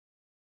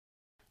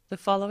The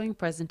following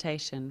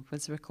presentation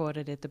was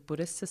recorded at the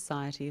Buddhist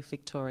Society of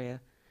Victoria,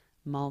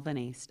 Melbourne,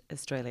 East,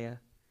 Australia.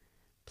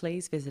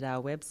 Please visit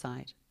our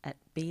website at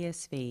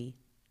bsv.net.au.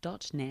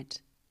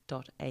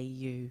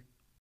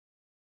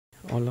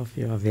 All of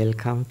you are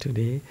welcome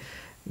today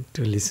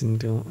to listen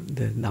to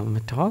the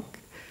Dhamma talk.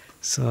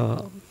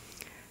 So,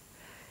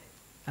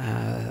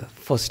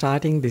 for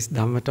starting this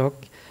Dhamma talk,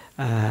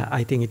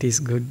 I think it is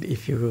good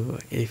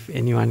if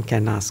anyone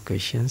can ask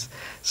questions,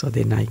 so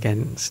then I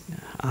can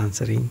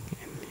answering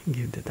and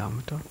give the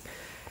Dhamma talk.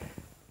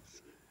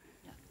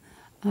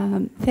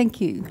 Thank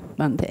you,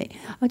 Bhante.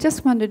 I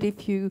just wondered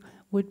if you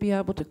would be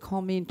able to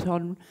comment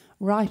on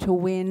right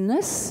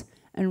awareness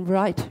and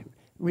right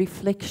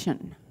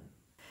reflection.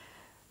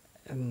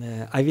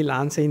 I will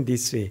answer in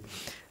this way,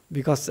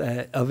 because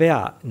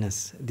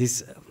awareness,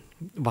 this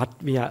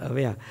what we are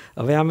aware.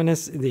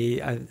 Awareness,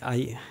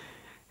 I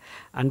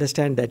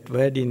understand that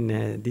word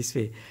in this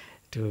way.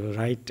 To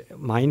right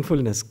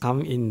mindfulness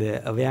come in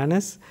the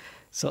awareness.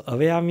 So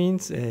aware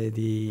means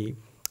if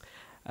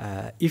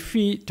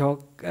we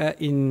talk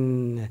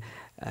in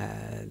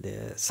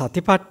the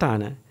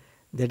Satipatthana,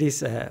 that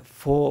is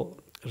 4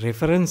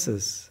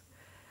 references.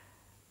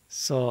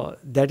 So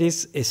that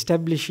is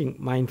establishing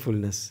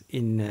mindfulness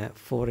in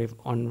 4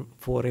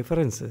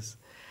 references.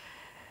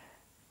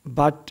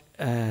 But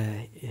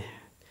the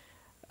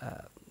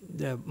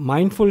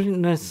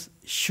mindfulness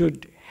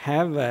should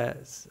have a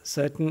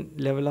certain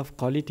level of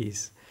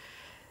qualities.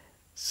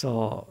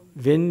 So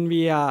when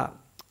we are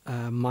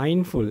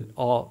mindful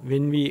or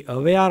when we are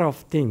aware of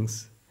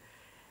things,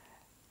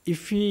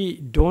 if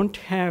we don't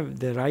have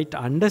the right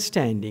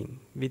understanding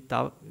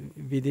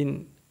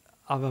within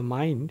our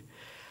mind,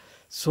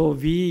 so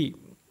we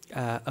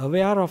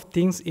aware of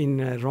things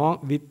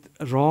with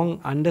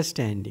wrong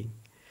understanding.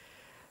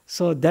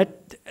 So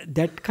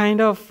that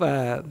kind of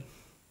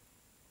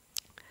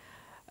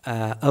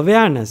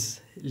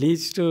awareness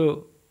leads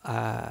to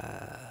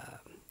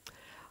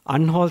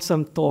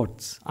unwholesome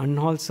thoughts,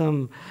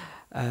 unwholesome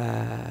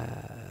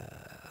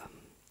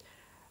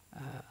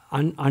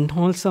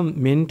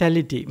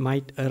mentality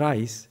might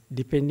arise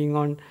depending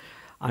on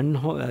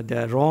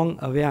the wrong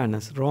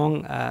awareness,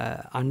 wrong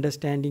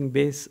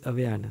understanding-based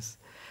awareness.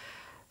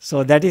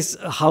 So that is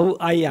how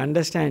I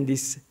understand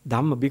this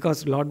Dhamma,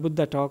 because Lord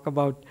Buddha talked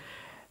about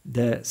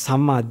the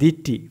Samma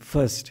Ditti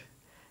first.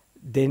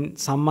 Then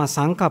Samma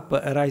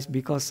Sankappa arises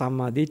because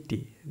Samma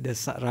Ditti, the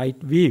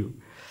right view.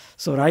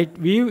 So right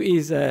view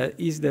is the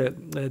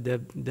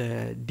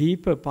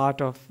deeper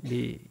part of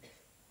the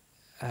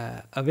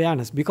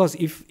awareness. Because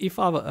if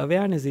our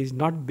awareness is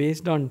not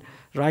based on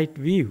right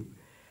view,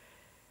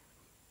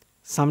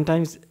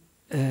 sometimes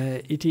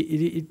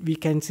we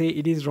can say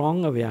it is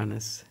wrong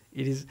awareness.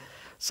 It is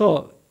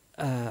so.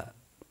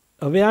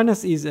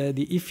 Awareness is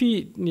if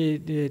we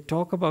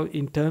talk about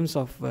in terms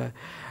of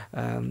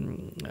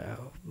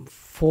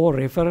 4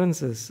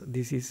 references.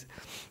 This is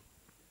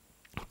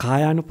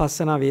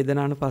Kayanupassana,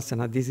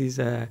 Vedananupassana. This is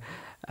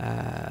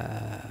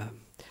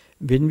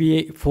when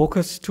we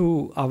focus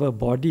to our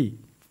body,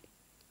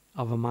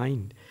 our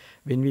mind.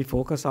 When we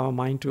focus our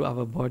mind to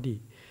our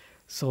body,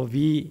 so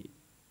we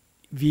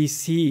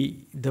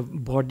see the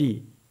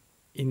body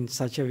in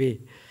such a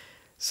way.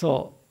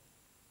 So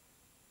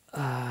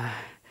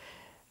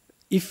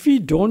if we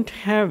don't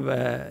have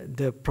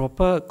the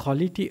proper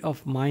quality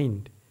of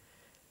mind,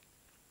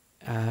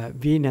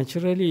 we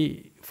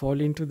naturally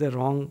fall into the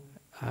wrong,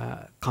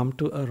 come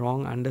to a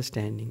wrong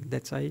understanding.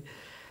 That's why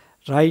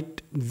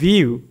right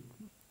view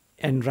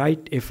and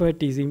right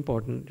effort is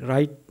important.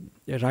 Right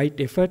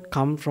effort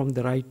comes from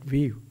the right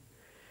view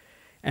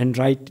and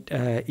right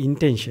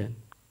intention.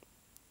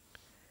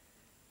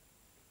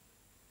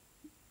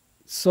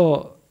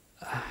 So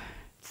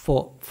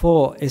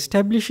for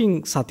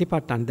establishing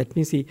Satipatthana, that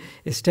means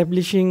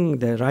establishing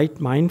the right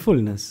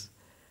mindfulness,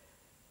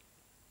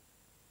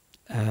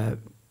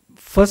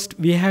 first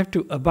we have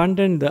to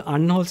abandon the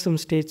unwholesome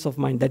states of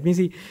mind. That means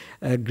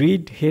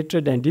greed,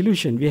 hatred and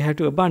delusion we have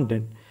to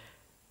abandon.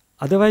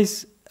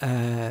 Otherwise,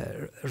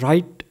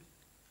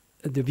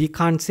 we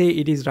can't say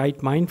it is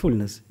right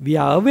mindfulness. We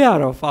are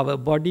aware of our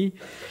body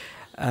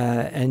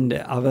and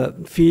our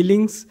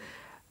feelings,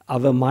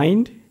 our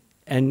mind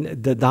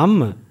and the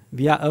Dhamma.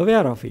 We are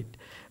aware of it.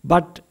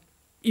 But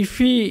if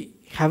we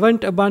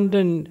haven't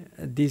abandoned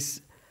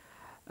these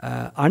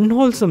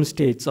unwholesome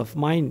states of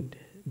mind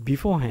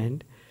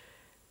beforehand,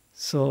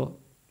 so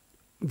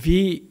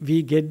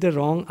we get the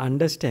wrong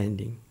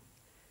understanding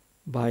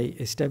by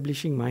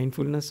establishing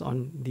mindfulness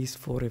on these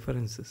 4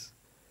 references.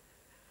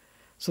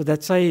 So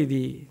that's why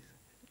the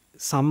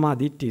Samma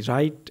Ditti,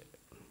 right,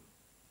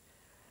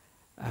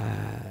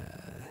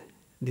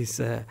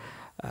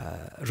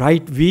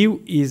 right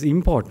view is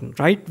important.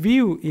 Right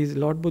view is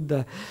Lord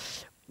Buddha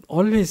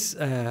always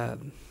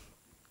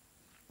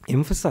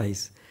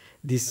emphasize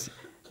this.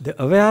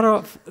 The aware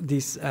of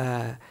this,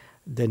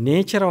 the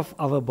nature of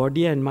our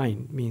body and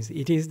mind means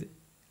it is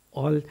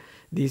all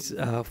these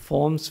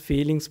forms,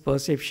 feelings,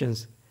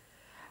 perceptions,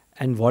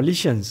 and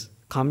volitions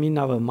come in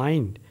our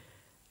mind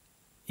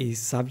is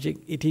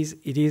subject, it is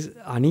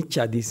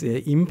anicca, this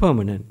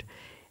impermanent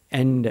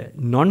and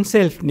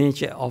non-self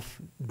nature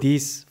of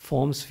these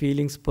forms,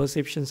 feelings,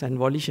 perceptions and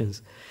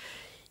volitions.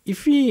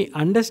 If we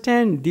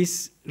understand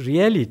this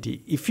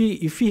reality, if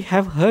we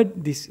have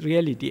heard this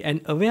reality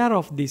and aware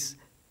of this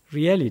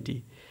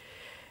reality,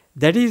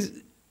 that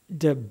is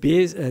the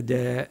base.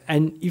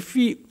 And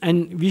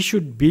we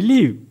should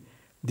believe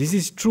this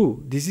is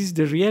true. This is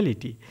the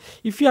reality.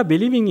 If we are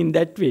believing in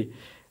that way,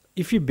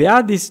 if we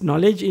bear this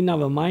knowledge in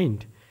our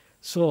mind,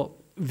 so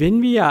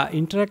when we are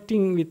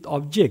interacting with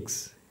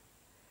objects,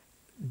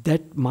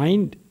 that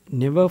mind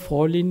never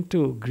fall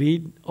into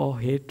greed or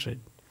hatred.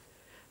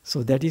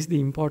 So that is the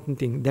important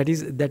thing. That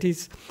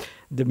is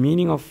the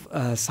meaning of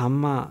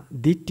samma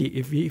ditthi.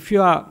 If you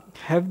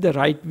have the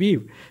right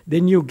view,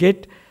 then you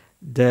get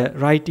the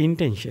right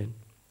intention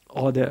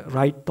or the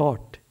right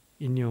thought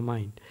in your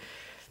mind.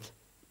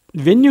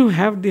 When you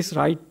have this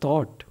right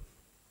thought,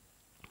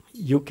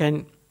 you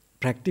can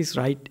practice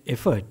right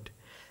effort.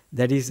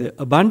 That is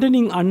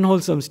abandoning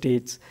unwholesome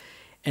states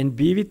and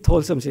be with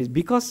wholesome states.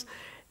 Because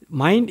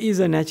mind is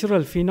a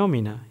natural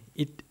phenomena.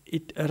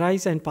 It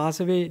arises and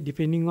passes away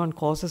depending on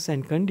causes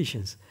and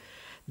conditions.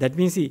 That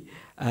means,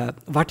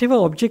 whatever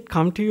object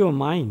come to your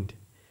mind,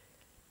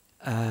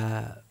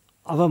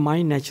 our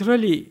mind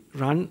naturally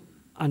run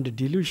under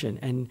delusion,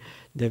 and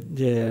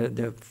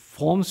the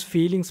forms,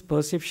 feelings,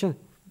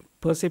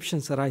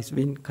 perceptions arise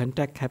when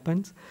contact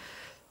happens.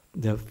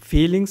 The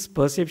feelings,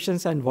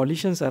 perceptions, and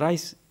volitions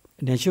arise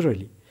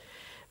naturally.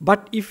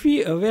 But if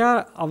we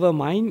aware our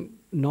mind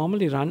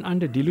normally run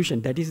under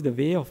delusion, that is the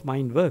way of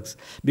mind works.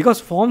 Because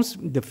forms,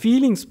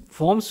 feelings,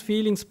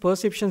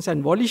 perceptions,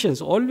 and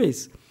volitions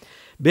always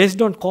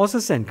based on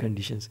causes and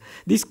conditions.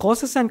 These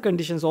causes and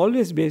conditions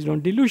always based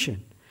on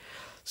delusion.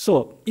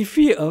 So, if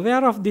we are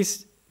aware of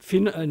this,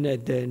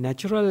 the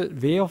natural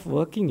way of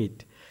working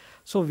it,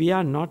 so we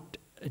are not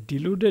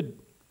deluded.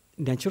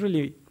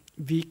 Naturally,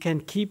 we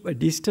can keep a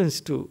distance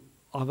to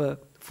our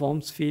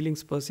forms,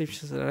 feelings,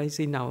 perceptions arise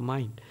in our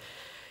mind.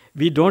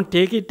 We don't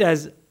take it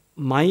as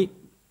my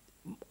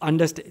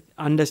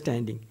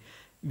understanding.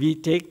 We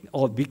take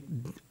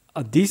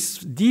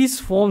these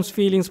forms,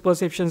 feelings,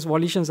 perceptions,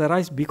 volitions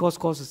arise because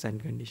causes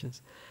and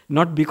conditions,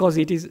 not because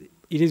it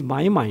is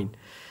my mind,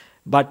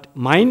 but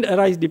mind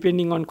arise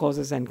depending on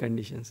causes and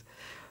conditions.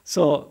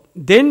 So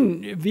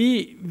then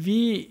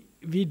we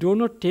do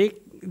not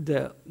take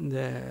the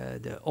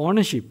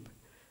ownership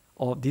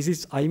of this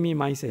is I, me,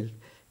 myself.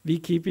 We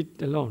keep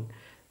it alone.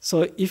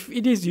 So if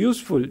it is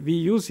useful, we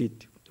use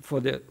it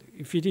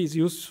if it is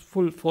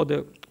useful for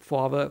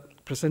our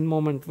present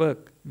moment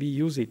work, we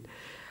use it.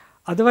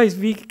 Otherwise,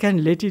 we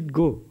can let it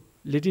go,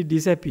 let it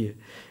disappear.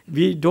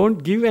 We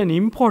don't give an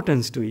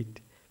importance to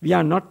it. We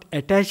are not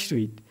attached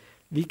to it.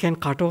 We can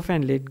cut off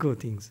and let go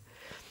things.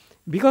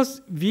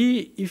 Because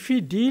if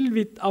we deal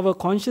with our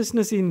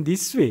consciousness in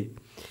this way,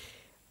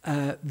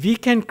 we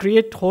can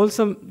create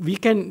wholesome, we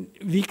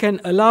can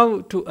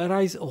allow to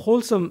arise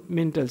wholesome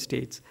mental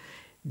states.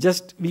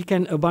 Just we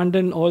can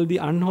abandon all the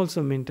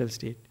unwholesome mental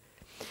state.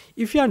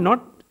 If you are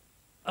not,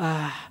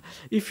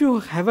 if you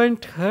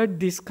haven't heard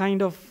this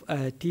kind of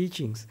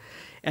teachings,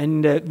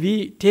 and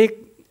we take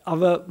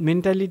our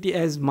mentality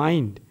as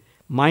my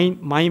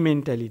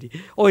mentality,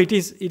 it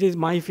is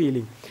my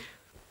feeling.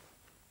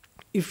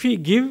 If we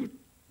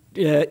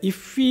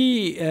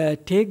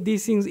take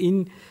these things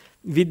in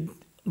with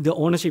the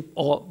ownership,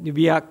 or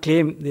we are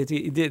claim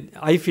that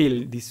I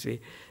feel this way.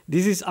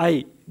 This is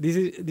I.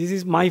 This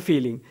is my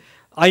feeling.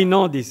 I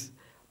know this.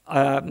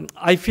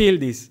 I feel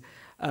this.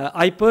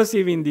 I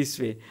perceive in this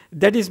way.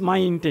 That is my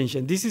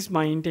intention. This is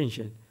my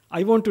intention.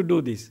 I want to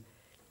do this.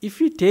 If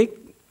we take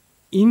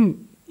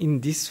in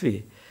this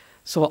way,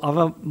 so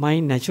our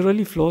mind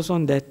naturally flows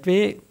on that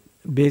way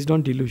based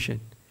on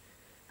delusion.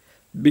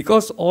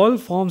 Because all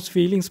forms,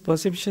 feelings,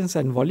 perceptions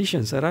and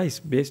volitions arise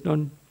based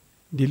on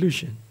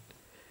delusion.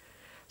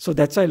 So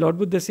that's why Lord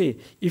Buddha say,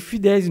 if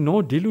there is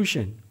no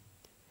delusion,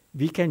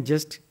 we can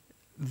just,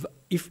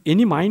 if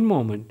any mind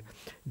moment,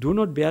 do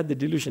not bear the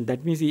delusion.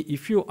 That means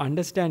if you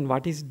understand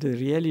what is the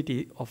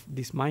reality of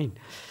this mind,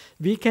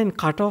 we can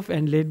cut off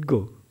and let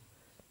go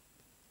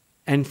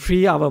and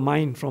free our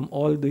mind from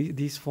all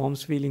these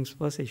forms, feelings,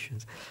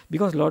 perceptions.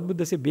 Because Lord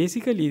Buddha said,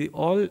 basically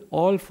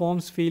all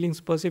forms, feelings,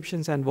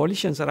 perceptions and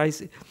volitions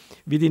arise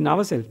within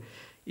ourselves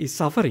is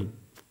suffering.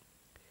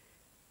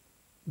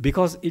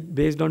 Because it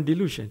based on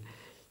delusion.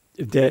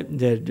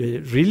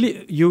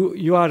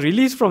 You are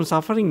released from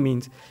suffering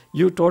means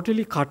you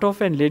totally cut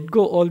off and let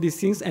go all these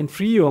things and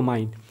free your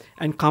mind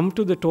and come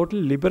to the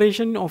total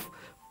liberation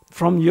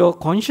from your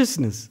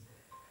consciousness.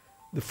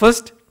 The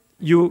first,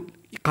 you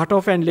cut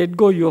off and let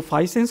go your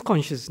five sense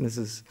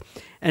consciousnesses,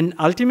 and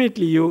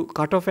ultimately you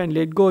cut off and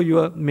let go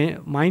your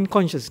mind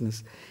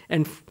consciousness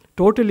and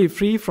totally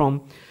free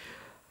from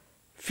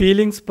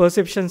feelings,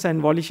 perceptions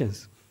and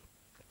volitions.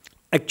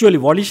 Actually,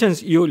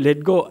 volitions you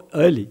let go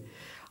early.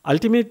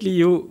 Ultimately,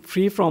 you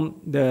free from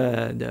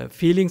the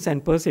feelings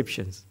and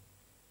perceptions,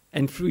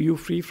 and you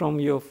free from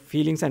your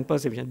feelings and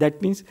perceptions.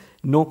 That means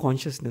no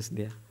consciousness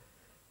there.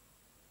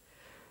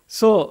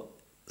 So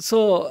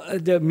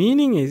the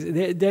meaning is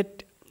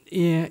that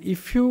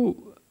if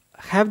you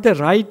have the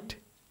right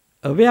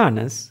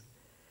awareness,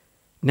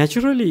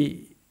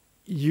 naturally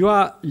you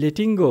are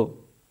letting go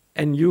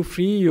and you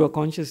free your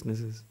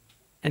consciousnesses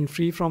and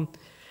free from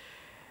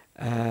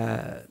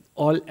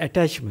all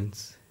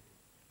attachments.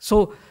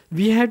 So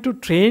we have to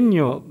train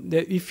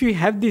if you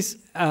have this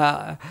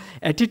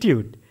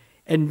attitude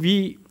and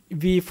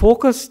we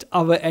focused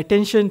our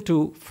attention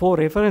to 4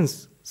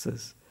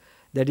 references,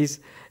 that is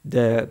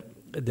the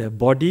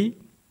body,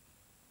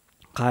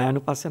 kaya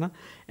anupassana,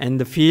 and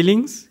the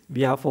feelings,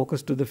 we are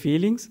focused to the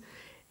feelings,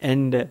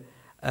 and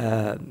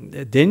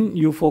then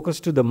you focus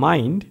to the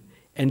mind,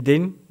 and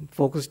then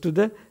focus to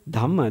the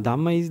Dhamma.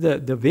 Dhamma is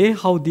the way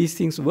how these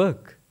things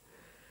work.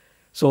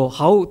 So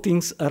how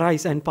things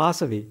arise and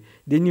pass away,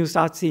 then you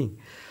start seeing.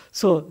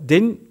 So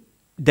then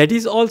that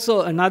is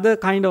also another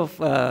kind of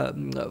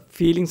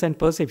feelings and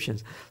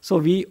perceptions. So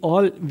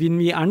when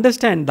we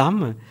understand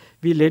Dhamma,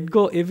 we let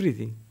go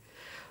everything.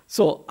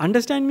 So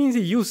understand means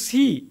you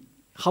see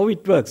how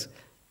it works.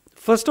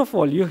 First of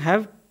all, you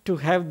have to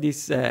have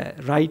this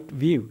right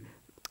view,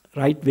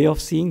 right way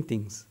of seeing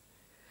things.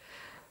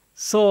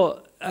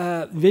 So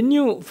when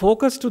you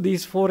focus to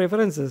these 4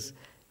 references,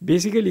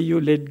 basically you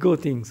let go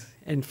things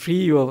and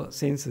free your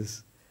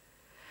senses.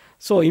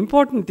 So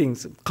important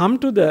things come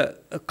to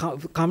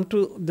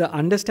the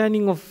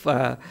understanding of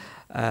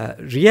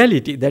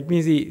reality. That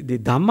means the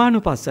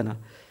Dhammanupassana.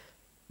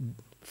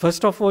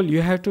 First of all,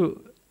 you have to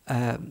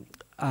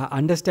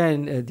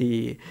understand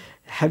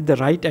have the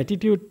right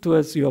attitude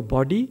towards your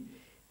body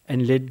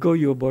and let go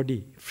your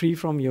body, free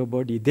from your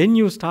body. Then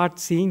you start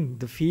seeing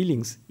the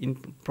feelings in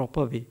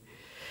proper way.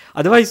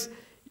 Otherwise,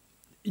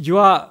 you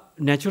are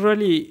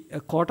naturally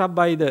caught up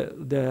by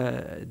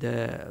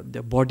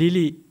the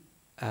bodily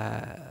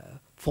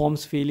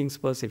forms, feelings,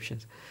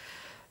 perceptions.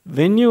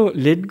 When you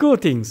let go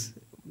things,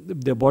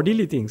 the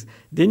bodily things,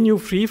 then you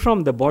free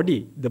from the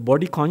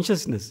body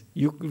consciousness.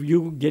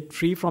 You get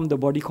free from the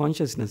body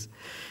consciousness.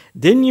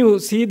 Then you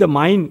see the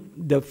mind.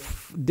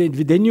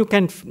 Then you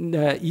can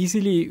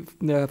easily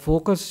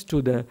focus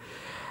to the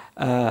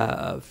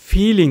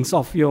feelings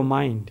of your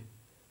mind.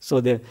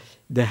 So the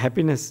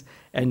happiness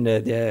and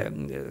the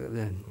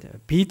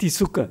piti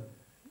sukha,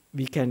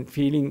 we can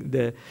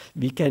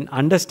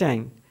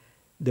understand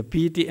the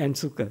piti and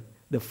sukha,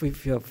 the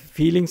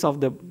feelings of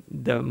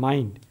the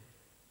mind.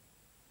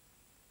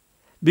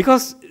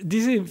 Because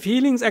these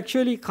feelings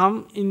actually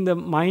come in the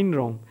mind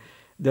realm.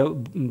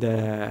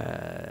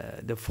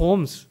 The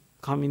forms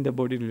come in the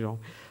bodily realm.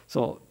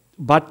 So,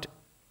 but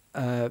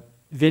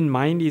when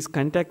mind is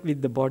contact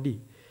with the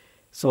body,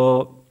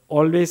 so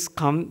always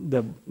come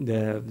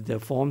the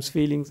forms,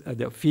 feelings,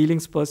 the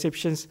feelings,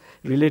 perceptions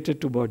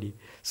related to body.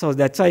 So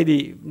that's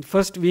why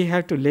first we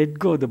have to let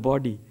go the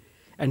body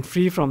and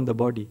free from the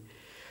body.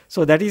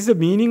 So that is the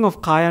meaning of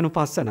kaya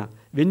anupassana.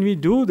 When we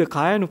do the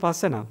kaya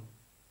anupassana,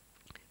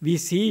 we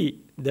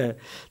see the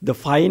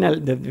final,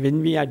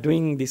 when we are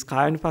doing this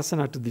kaya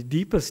anupassana to the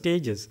deeper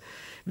stages,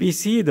 we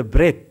see the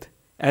breath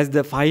as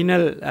the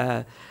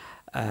final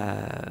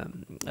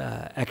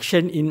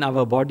action in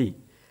our body.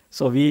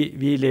 So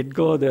we let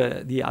go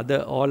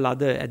all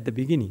other at the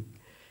beginning.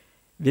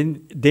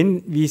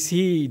 Then we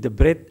see the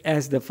breath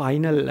as the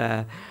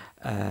final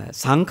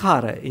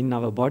sankhara in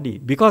our body.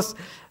 Because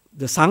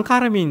the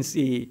sankhara means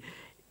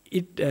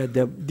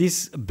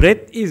this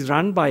breath is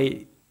run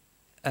by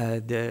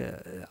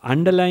the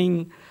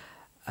underlying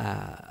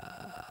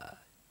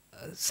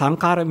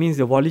sankhara means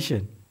the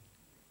volition.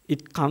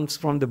 It comes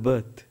from the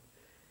birth.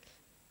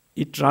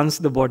 It runs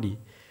the body.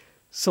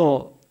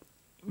 So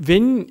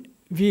when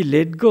we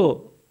let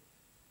go,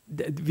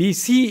 we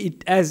see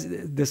it as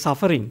the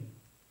suffering.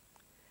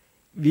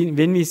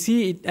 When we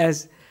see it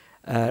as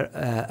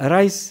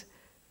arise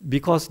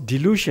because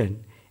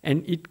delusion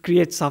and it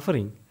creates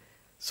suffering,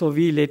 so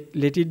we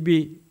let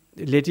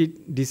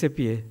it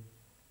disappear.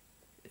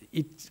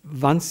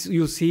 Once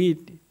you see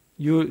it,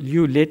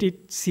 you let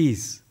it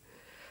cease.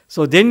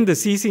 So then the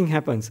ceasing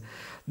happens.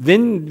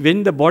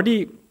 When the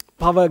body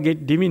power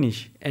get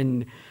diminished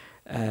and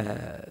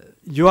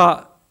you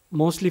are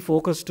mostly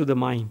focused to the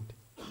mind.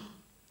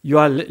 You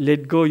are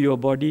let go your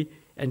body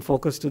and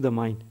focus to the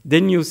mind.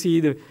 Then you see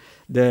when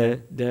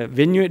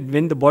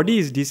the body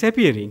is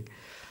disappearing,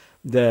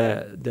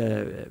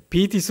 the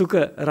piti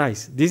sukha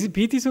arise. This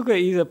piti sukha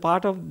is a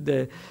part of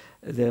the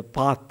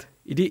path.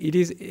 It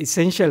is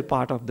essential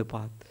part of the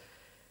path.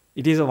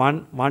 It is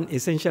one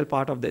essential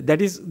part of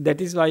that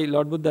is why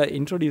Lord Buddha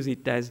introduced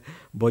it as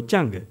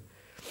bojjhanga.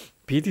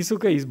 Piti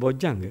sukha is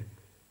bojjhanga.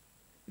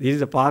 This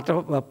is a part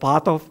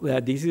of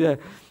this is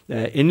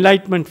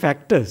enlightenment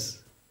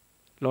factors,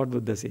 Lord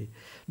Buddha say.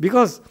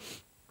 Because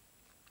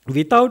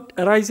without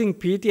arising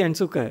piti and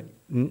sukha,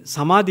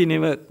 samadhi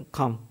never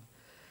come.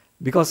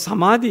 Because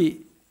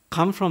samadhi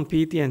come from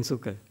piti and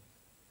sukha.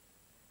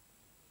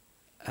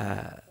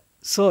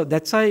 So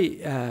that's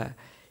why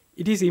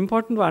it is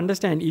important to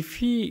understand,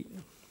 if we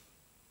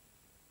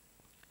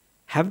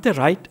have the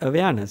right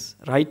awareness,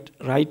 right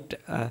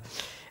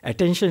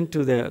attention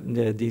to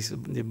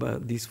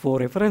these four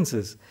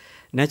references,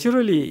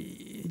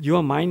 naturally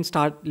your mind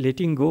start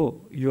letting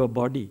go your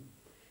body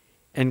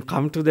and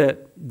come to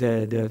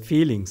the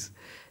feelings.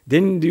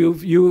 Then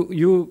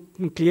you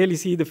clearly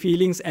see the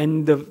feelings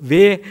and the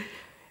way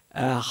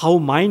how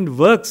mind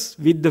works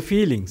with the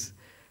feelings.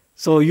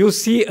 So you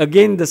see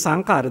again the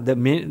sankhara, the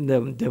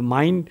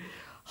mind,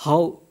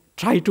 how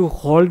try to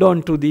hold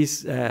on to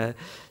these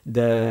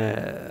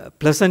the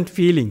pleasant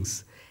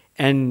feelings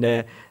and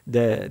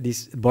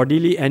this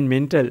bodily and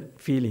mental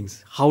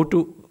feelings, how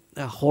to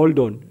hold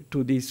on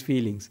to these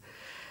feelings.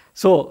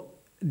 So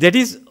that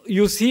is,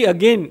 you see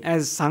again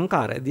as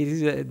sankhara. This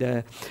is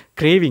the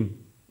craving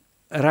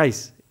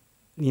arise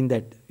in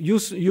that.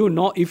 You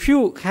know, if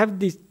you have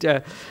this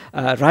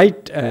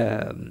right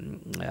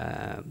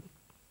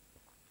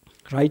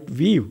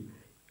view,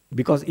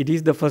 because it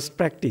is the first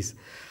practice.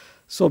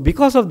 So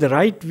because of the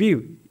right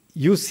view,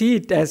 you see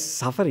it as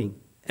suffering,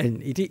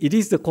 and it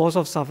is the cause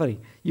of suffering.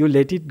 You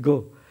let it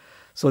go.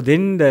 So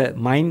then the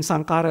mind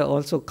sankhara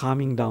also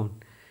calming down.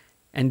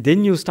 And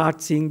then you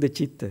start seeing the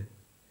chitta,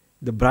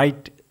 the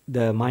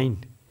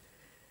mind.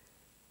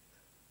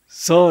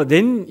 So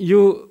then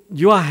you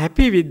are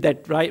happy with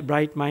that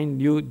bright mind.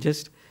 You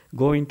just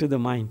go into the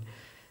mind.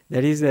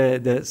 That is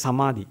the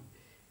samadhi.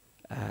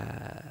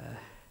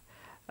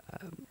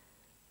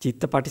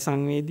 Chitta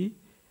patisangvedi,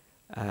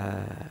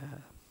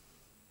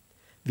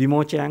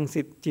 vimochayang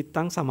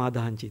chittang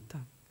samadhan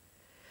chittang.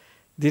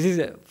 This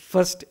is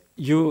first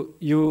you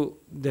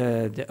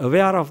the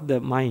aware of the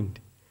mind.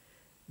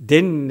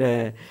 Then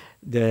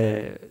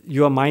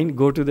your mind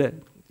go to the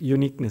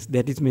uniqueness.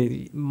 That is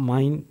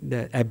mind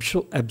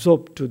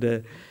absorbed to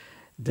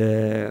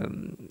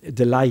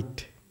the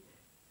light.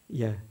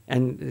 Yeah,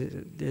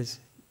 and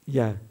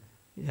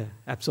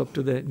absorbed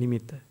to the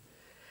nimitta.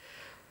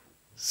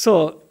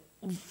 So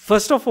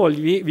first of all,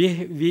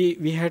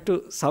 we have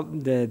to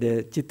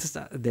the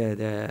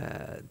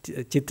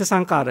chitta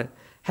sankhara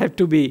have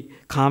to be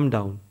calmed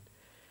down.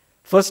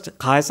 First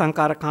kaya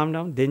sankhara calm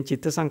down, then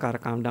chitta sankhara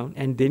calm down,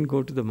 and then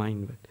go to the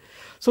mind.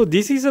 So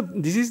this is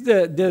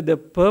the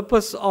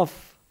purpose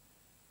of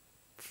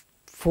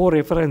four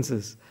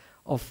references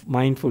of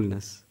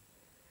mindfulness.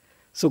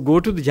 So go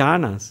to the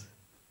jhanas.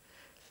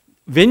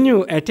 When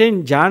you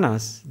attain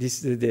jhanas,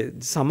 the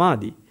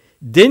samadhi,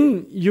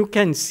 then you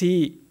can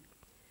see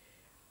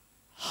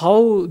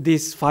how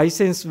this five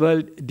sense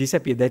world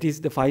disappear. That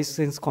is, the five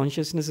sense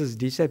consciousnesses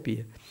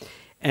disappear.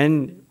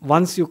 And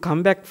once you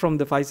come back from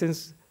the five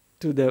sense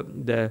to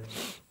the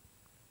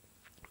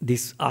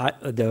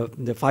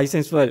five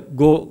sense world,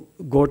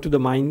 go to the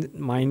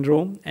mind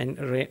realm and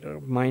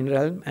mind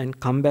realm, and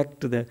come back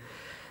to the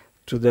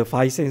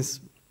five sense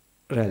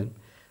realm.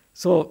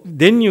 So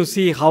then you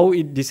see how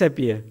it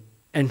disappear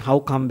and how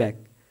come back.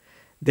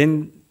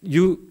 Then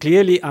you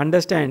clearly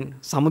understand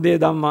samudaya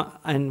dhamma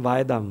and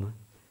vaya dhamma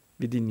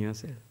within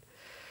yourself.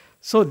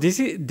 So this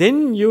is,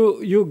 then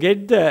you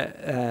get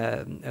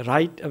the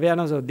right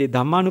awareness of the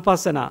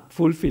dhammanupassana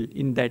fulfilled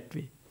in that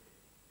way.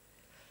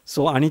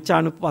 So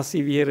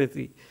aniccanupassi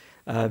viharati,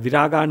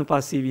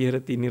 viraganupassi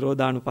viharati,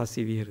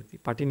 nirodhanupassi viharati,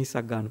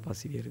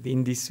 patinisagganupassi viharati,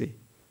 in this way.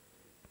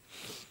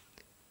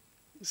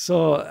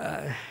 So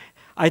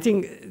I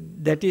think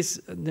that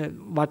is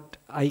what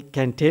I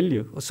can tell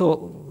you.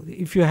 So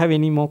if you have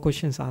any more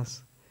questions,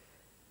 ask.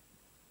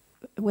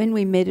 When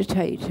we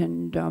meditate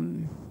and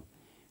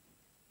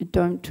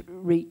don't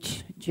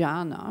reach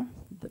jhana,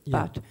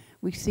 but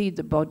we see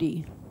the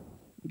body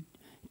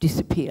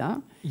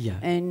disappear,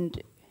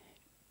 and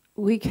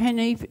we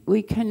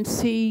can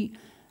see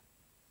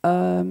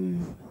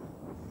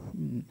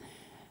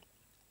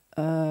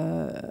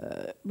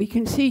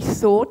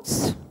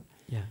thoughts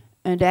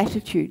and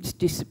attitudes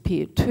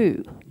disappear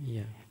too.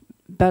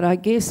 But I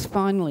guess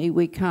finally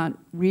we can't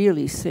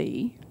really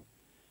see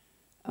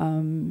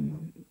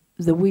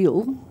the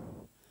will.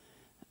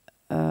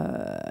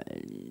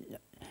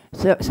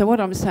 So what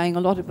I'm saying,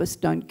 a lot of us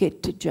don't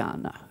get to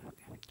jhana,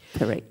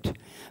 correct?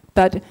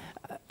 But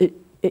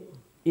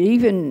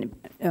even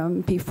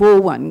before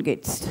one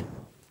gets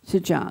to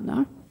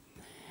jhana,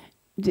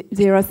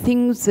 there are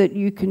things that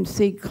you can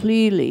see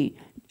clearly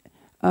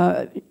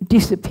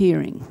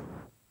disappearing.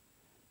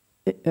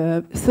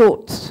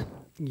 Thoughts,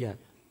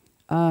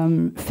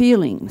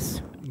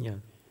 feelings,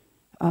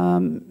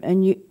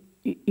 and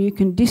you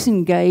can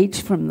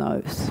disengage from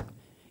those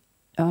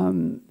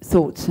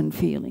thoughts and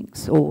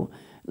feelings, or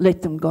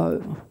let them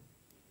go.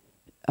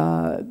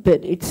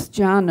 But it's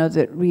jhana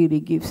that really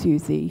gives you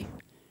the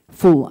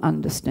full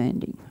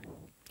understanding.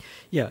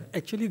 Yeah,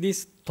 actually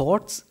these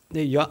thoughts,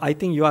 I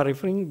think you are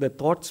referring, the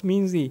thoughts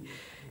means the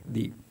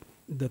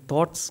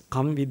thoughts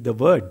come with the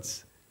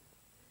words.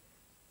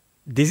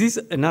 This is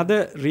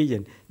another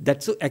region.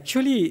 That's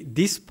actually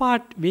this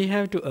part we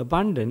have to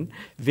abandon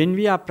when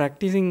we are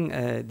practicing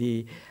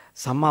the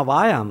samma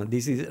vayama.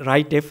 This is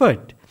right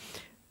effort.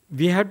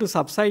 We have to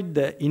subside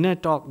the inner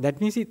talk. That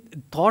means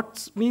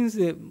thoughts means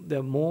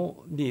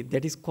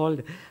that is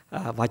called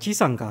vachi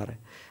sankhara.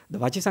 The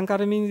vachi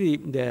sankhara means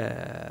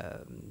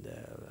the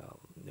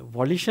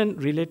volition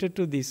related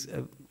to this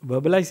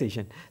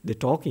verbalization, the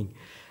talking.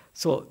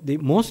 So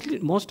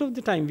most of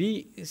the time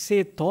we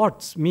say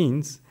thoughts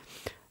means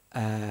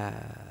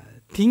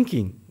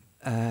thinking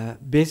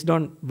based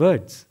on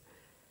words.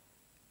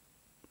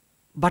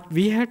 But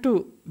we have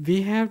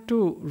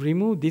to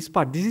remove this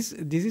part. This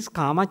is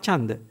kama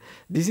chanda.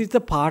 This is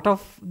the part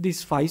of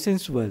this five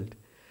sense world.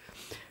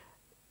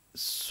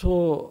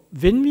 So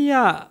when we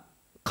are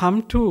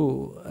come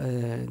to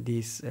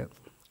this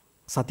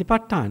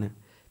satipatthana,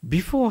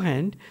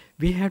 beforehand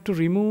we have to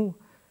remove.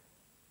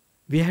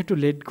 We have to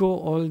let go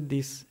all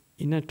this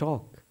inner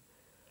talk.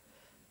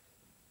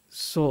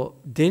 So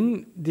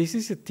then this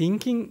is a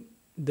thinking.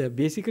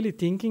 Basically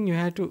thinking you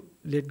have to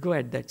let go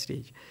at that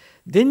stage.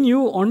 Then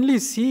you only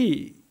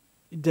see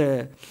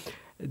the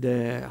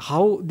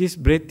how this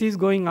breath is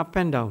going up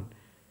and down.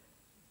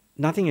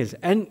 Nothing else.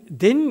 And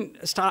then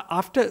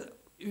after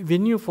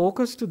when you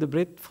focus to the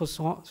breath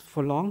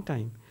for long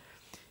time,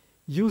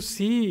 you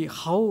see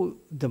how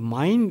the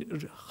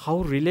mind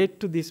relate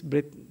to this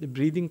breath, the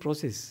breathing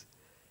process.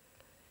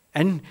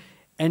 And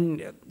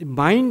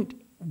mind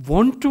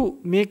want to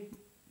make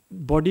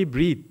body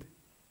breathe.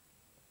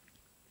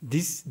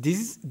 This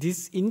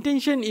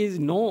intention is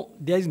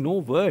there is no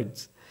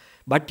words,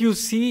 but you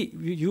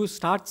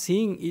start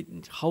seeing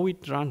it, how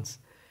it runs.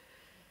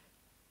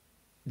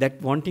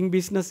 That wanting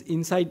business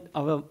inside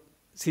our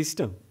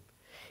system,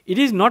 it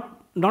is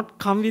not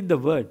come with the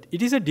word.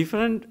 It is a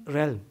different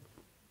realm.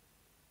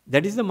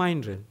 That is the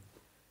mind realm.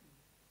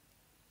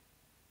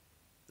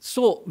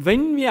 So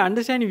when we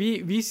understand,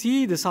 we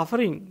see the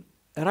suffering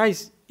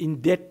arise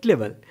in that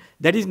level.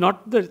 That is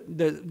not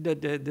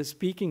the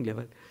speaking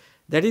level.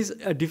 That is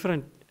a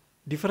different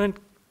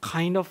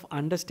kind of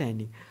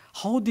understanding.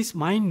 How this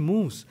mind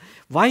moves.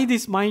 Why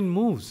this mind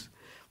moves.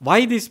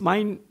 Why this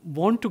mind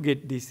want to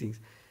get these things.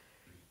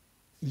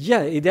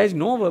 Yeah, there is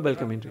no verbal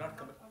commentary.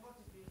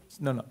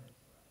 No.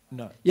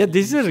 Yeah,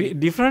 this is a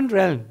different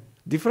realm.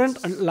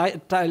 Different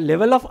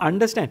level of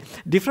understanding.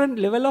 Different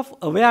level of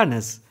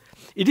awareness.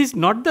 It is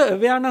not the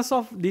awareness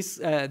of this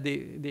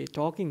the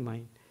talking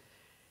mind.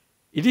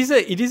 It is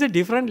a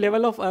different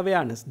level of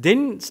awareness.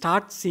 Then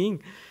start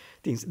seeing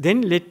things.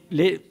 Then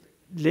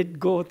let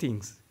go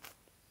things.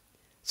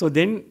 So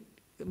then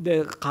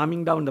the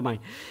calming down the mind.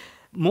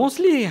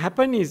 Mostly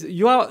happen is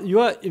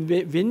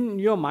when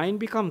your mind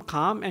become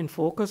calm and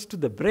focused to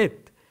the breath,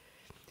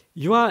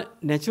 you are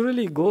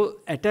naturally go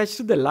attached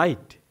to the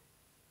light.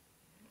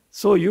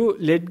 So you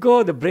let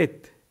go the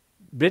breath.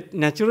 Breath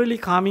naturally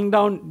calming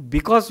down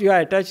because you are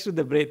attached to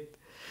the breath.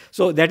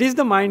 So that is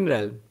the mind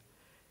realm.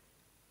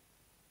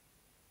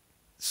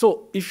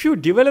 So if you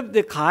develop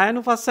the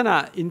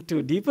Kayanupassana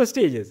into deeper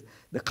stages,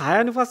 the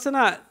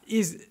Kayanupassana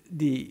is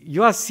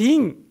you are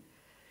seeing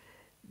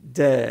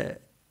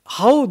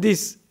how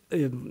this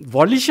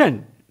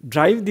volition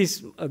drive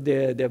this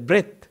the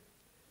breath,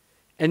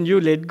 and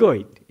you let go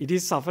it. It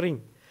is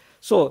suffering.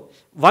 So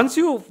once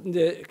you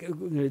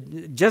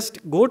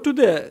just go to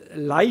the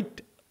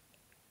light,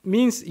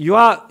 means you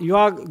are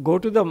go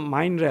to the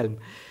mind realm.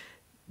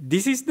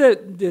 This is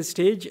the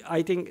stage.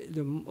 I think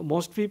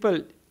most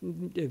people,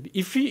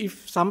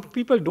 if some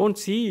people don't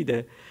see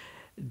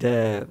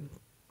the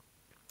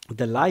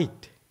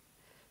light,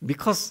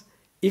 because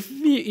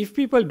if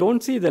people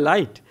don't see the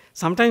light,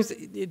 sometimes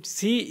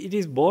it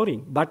is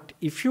boring. But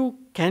if you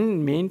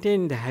can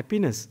maintain the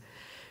happiness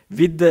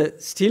with the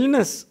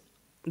stillness,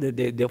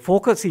 the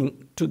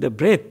focusing to the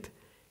breath,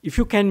 if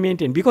you can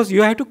maintain, because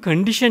you have to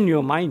condition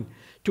your mind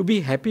to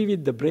be happy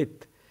with the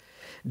breath,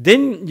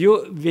 then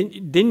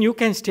you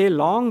can stay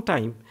long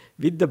time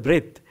with the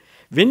breath.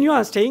 When you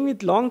are staying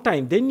with long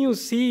time, then you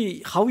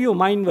see how your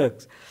mind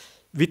works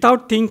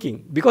without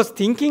thinking. Because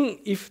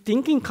if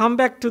thinking come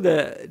back to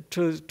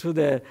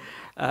the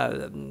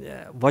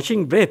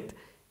watching breath,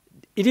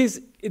 it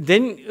is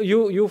then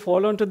you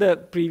fall onto the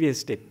previous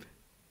step.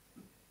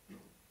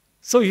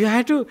 So you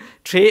have to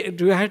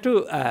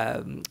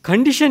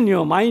condition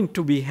your mind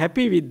to be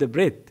happy with the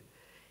breath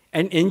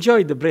and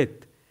enjoy the breath.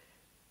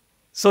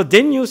 So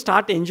then you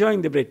start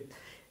enjoying the breath.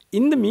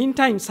 In the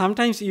meantime,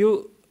 sometimes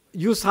you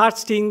start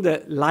seeing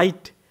the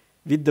light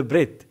with the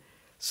breath.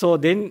 So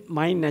then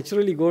mind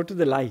naturally go to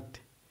the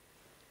light.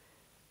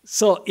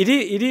 So it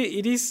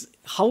is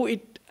how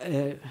it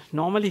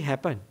normally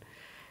happen.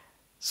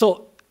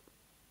 So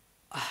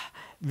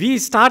we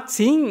start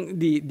seeing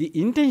the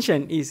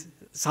intention is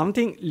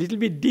something little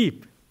bit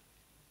deep.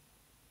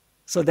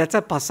 So that's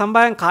a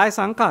pasambaya and kaya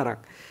sankara.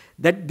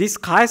 That this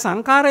kaya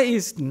sankara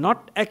is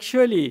not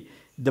actually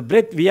the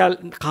breath. We are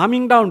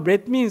calming down.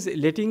 Breath means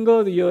letting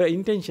go your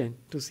intention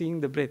to seeing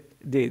the breath,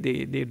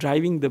 the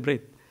driving the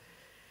breath.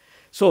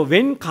 So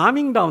when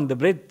calming down the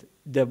breath,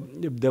 the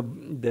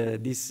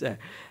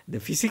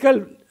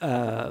physical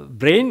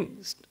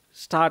brain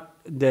start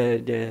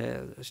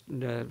the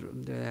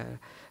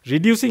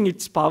reducing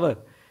its power.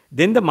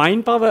 Then the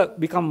mind power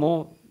become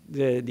more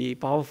the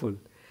powerful,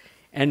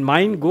 and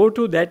mind go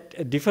to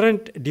that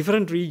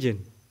different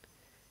region.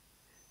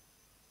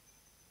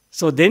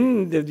 So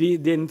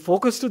then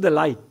focus to the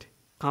light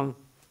come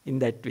in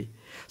that way.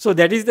 So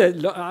that is the,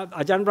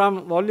 Ajahn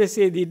Brahm always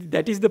say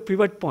that is the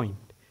pivot point.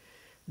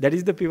 That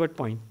is the pivot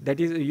point. That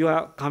is, you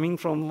are coming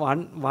from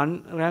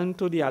one realm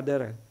to the other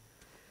realm.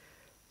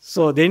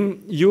 So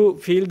then you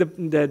feel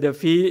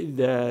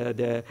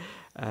the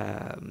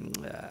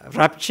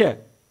rapture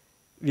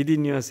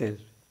within yourself.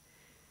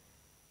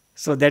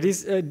 So that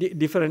is a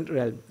different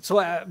realm.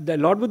 So the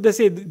Lord Buddha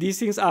said these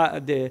things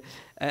are the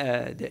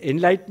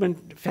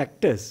enlightenment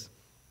factors,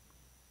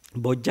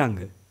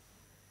 bojjhanga.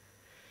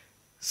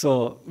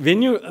 So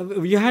when you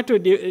have to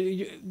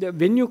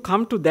when you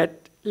come to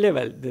that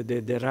level,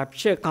 the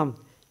rapture comes.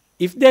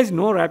 If there is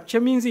no rapture,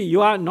 means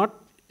you are not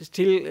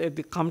still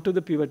come to the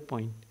pivot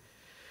point.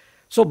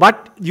 So,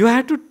 but you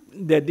have to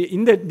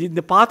in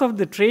the path of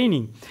the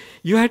training,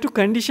 you have to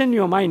condition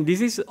your mind.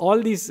 This is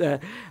all these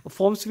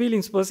forms,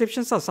 feelings,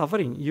 perceptions are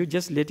suffering. You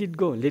just let it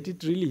go, let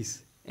it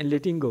release, and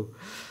letting go.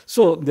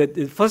 So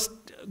first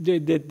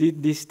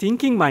this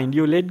thinking mind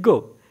you let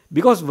go,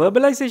 because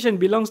verbalization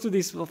belongs to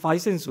this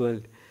five sense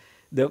world.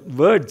 The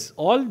words,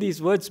 all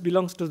these words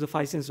belongs to the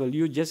five sense world.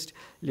 You just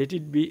let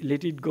it be,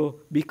 let it go,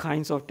 be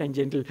kind, soft and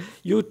gentle.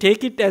 You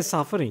take it as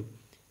suffering.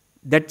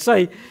 That's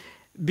why,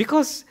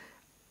 because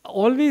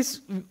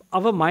always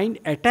our mind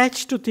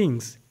attached to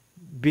things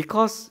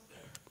because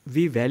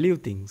we value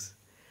things.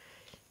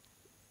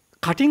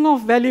 Cutting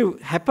off value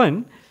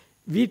happen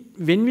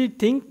when we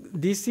think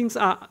these things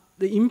are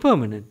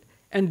impermanent,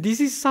 and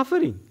this is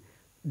suffering.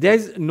 There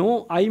is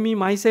no I, me,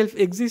 myself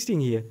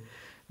existing here,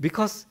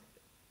 because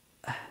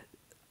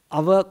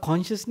our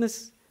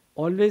consciousness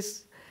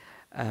always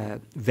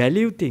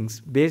value things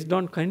based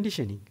on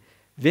conditioning.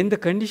 When the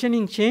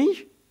conditioning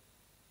change,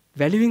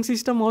 valuing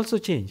system also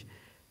change.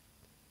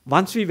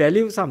 Once we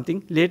value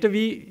something, later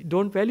we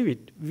don't value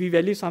it. We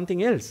value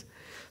something else.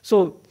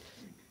 So,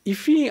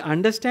 if we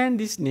understand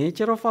this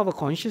nature of our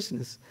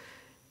consciousness,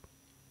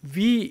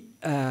 we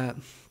have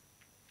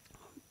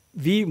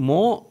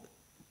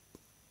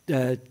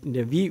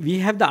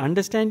the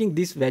understanding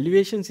this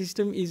valuation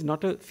system is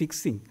not a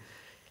fixed thing.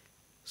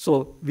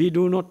 So we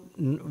do not,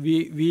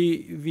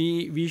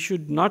 we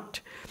should not,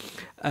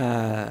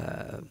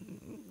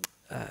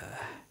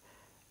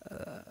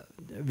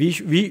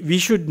 we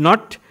should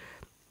not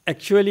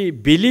actually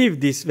believe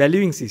this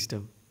valuing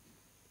system.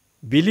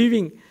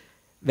 Believing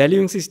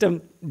valuing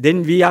system,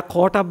 then we are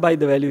caught up by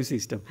the value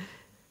system.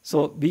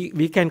 So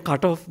we can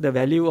cut off the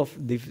value of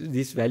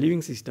this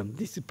valuing system,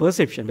 this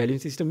perception. Valuing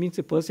system means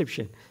a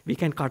perception. We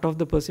can cut off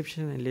the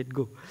perception and let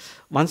go.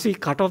 Once we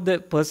cut off the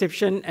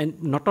perception, and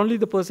not only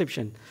the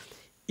perception,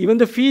 even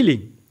the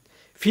feeling.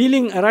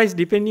 Feeling arises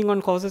depending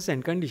on causes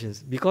and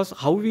conditions, because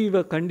how we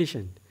were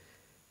conditioned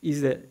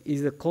is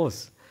the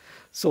cause.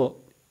 So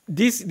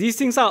these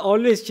things are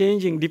always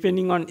changing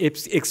depending on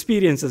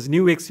experiences,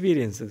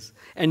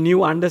 and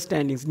new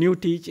understandings, new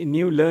teaching,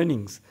 new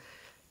learnings.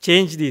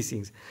 Change these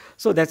things.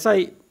 So that's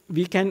why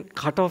we can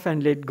cut off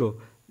and let go,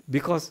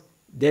 because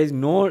there is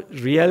no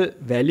real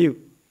value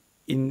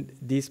in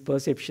these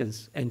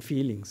perceptions and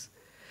feelings.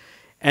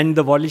 And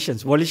the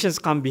volitions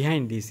come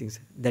behind these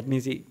things. That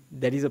means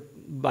that is a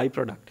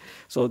byproduct.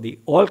 So they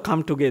all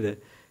come together.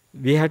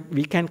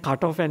 We can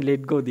cut off and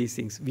let go these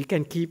things. We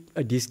can keep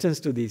a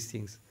distance to these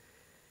things.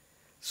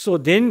 So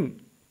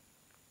then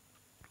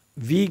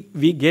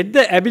we get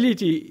the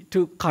ability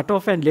to cut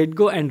off and let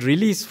go and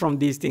release from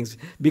these things,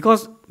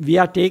 because we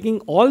are taking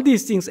all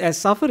these things as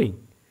suffering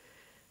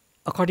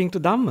according to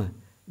Dhamma.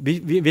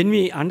 When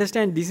we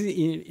understand this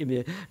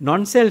is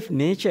non-self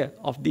nature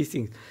of these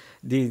things,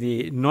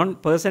 the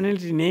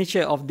non-personality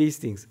nature of these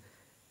things,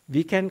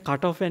 we can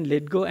cut off and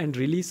let go and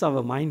release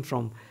our mind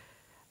from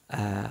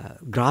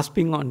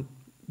grasping on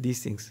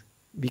these things.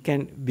 We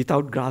can,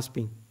 without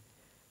grasping,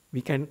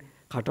 we can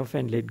cut off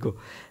and let go.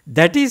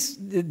 That is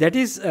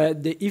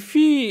if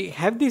we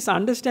have this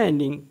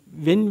understanding,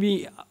 when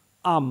we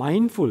are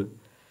mindful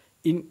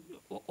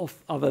of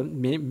our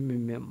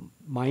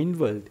mind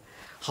world,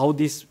 how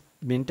this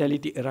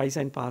mentality arises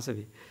and passes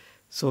away,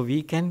 so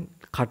we can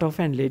cut off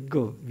and let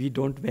go. We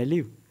don't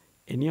value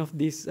any of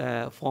these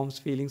forms,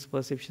 feelings,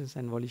 perceptions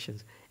and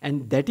volitions.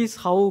 And that is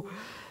how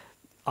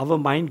our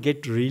mind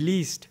gets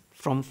released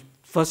from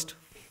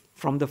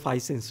the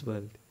five sense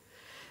world.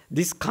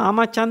 This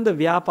kama, chanda,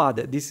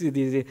 vyapada, this is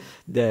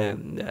the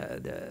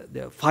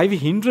five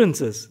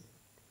hindrances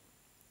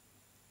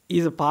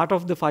is a part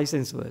of the five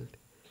sense world.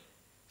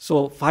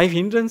 So five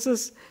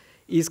hindrances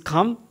is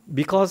come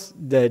because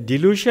the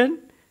delusion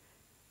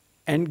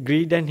and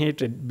greed and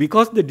hatred.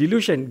 Because the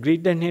delusion,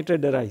 greed and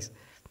hatred arise.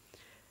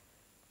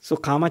 So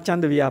kama,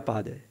 chanda,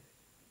 vyapada.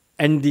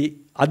 And the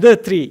other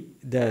three,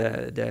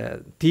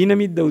 the tīna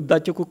middha,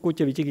 uddhacca,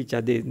 kukkhoca,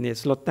 vicikicca, the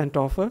sloth and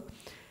torpor,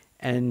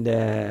 and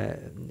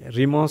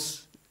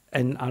remorse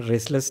and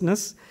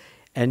restlessness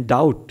and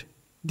doubt.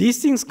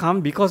 These things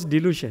come because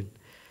delusion.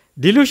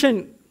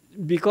 Delusion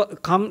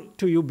come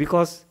to you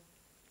because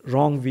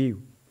wrong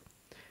view.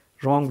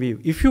 Wrong view.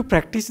 If you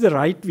practice the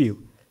right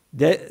view,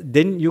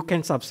 then you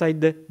can subside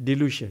the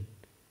delusion.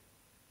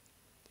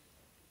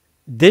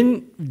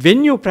 Then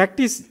when you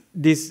practice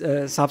this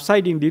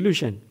subsiding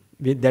delusion,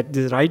 that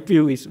the right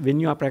view is, when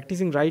you are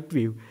practicing right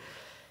view,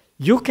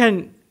 you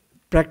can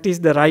practice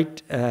the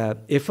right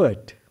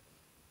effort.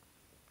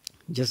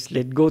 Just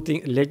let go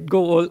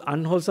all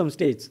unwholesome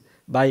states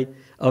by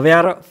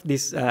aware of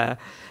this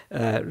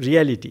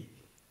reality.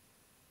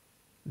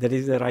 That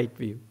is the right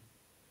view.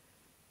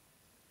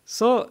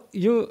 So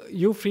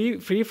you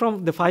free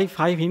from the five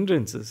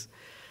hindrances.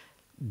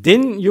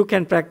 Then you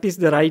can practice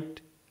the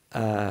right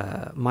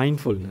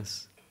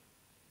mindfulness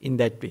in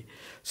that way.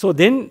 So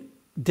then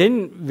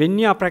when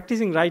you are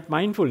practicing right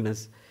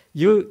mindfulness,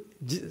 you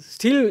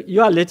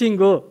are letting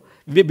go.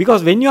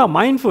 Because when you are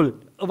mindful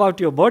about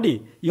your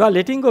body, you are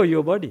letting go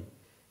your body.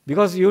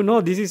 Because you know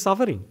this is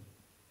suffering.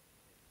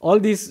 All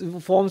these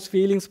forms,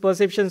 feelings,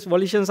 perceptions,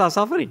 volitions are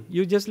suffering.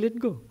 You just let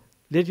go.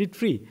 Let it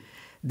free.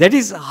 That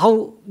is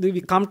how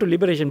we come to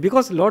liberation.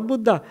 Because Lord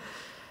Buddha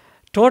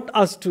taught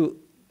us to,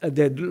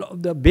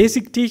 the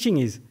basic teaching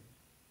is,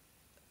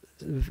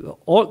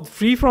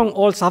 free from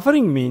all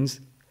suffering means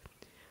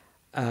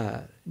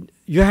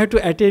you have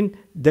to attain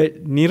the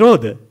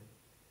Nirodha.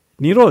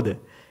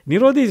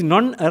 Nirodha is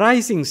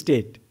non-arising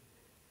state.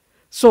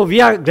 So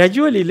we are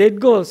gradually let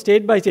go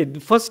state by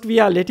state. First we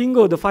are letting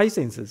go the five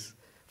senses,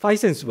 five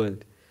sense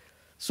world.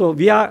 So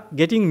we are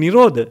getting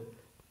Nirodha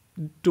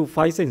to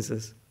five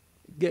senses,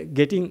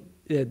 getting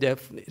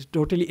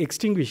totally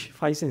extinguish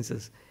five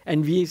senses,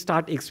 and we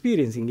start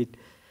experiencing it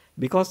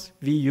because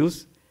we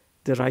use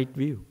the right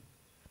view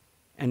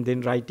and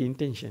then right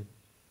intention,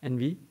 and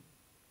we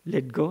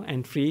let go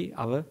and free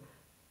our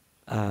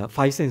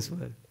five sense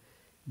world.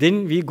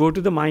 Then we go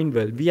to the mind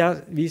world.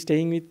 We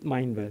staying with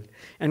mind world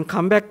and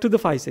come back to the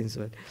five sense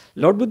world.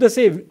 Lord Buddha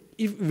say,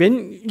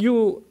 when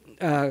you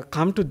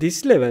come to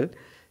this level,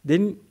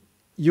 then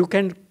you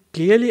can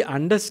clearly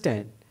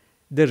understand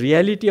the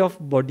reality of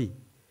body,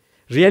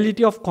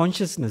 reality of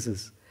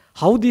consciousnesses,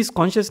 how these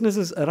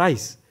consciousnesses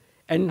arise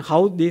and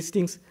how these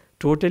things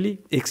totally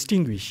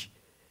extinguish.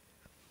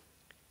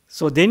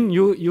 So then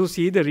you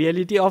see the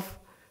reality of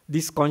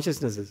these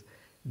consciousnesses.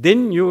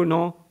 Then you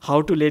know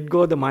how to let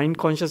go of the mind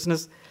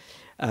consciousness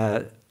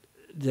at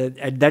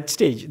that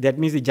stage. That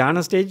means the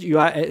jhana stage,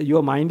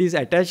 your mind is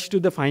attached to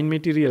the fine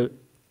material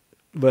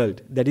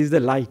world. That is the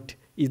light,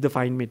 is the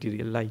fine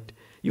material light.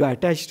 You are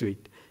attached to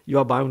it. You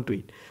are bound to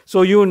it.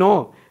 So you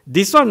know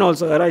this one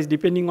also arises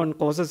depending on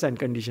causes and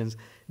conditions.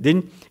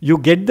 Then you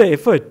get the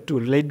effort to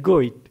let go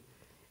it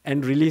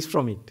and release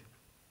from it.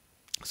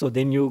 So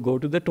then you go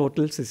to the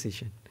total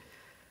cessation.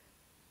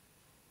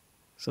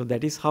 So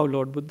that is how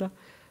Lord Buddha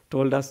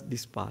told us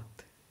this path.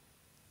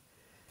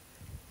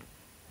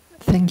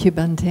 Thank you,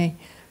 Bhante.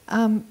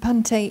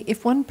 Bhante,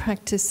 if one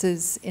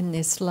practices in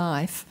this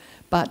life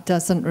but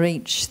doesn't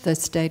reach the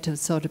state of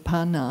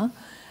Sotapanna,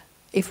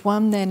 if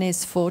one then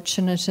is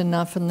fortunate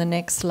enough in the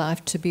next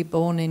life to be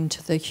born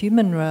into the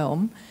human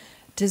realm,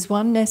 does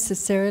one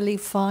necessarily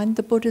find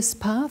the Buddhist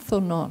path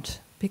or not?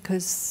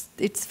 Because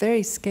it's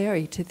very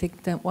scary to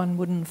think that one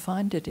wouldn't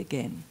find it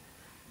again.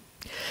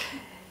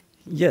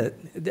 Yeah,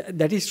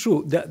 that is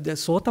true. The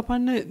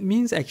Sotapanna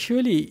means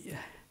actually,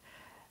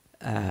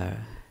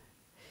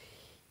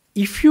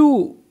 if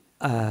you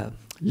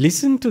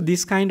listen to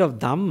this kind of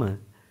Dhamma,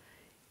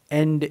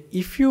 and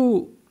if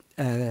you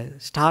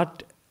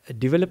start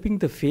developing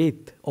the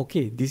faith,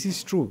 okay, this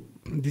is true,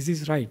 this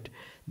is right,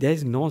 there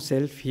is no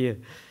self here,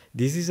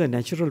 this is a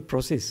natural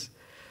process,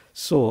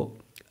 so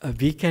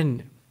we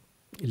can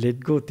let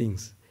go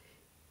things.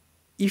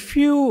 If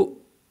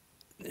you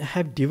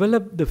have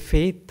developed the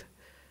faith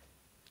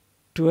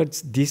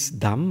towards this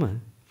Dhamma,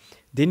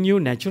 then you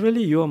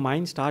naturally, your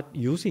mind start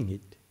using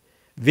it.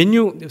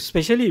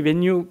 Especially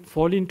when you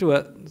fall into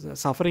a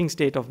suffering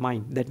state of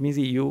mind, that means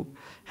you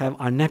have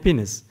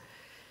unhappiness,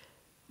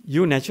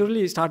 you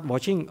naturally start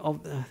watching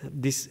of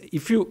this.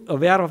 If you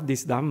aware of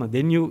this Dhamma,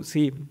 then you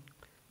see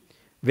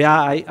where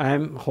I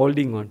am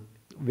holding on,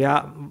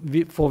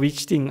 for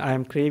which thing I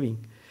am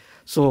craving.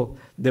 So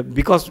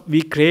because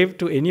we crave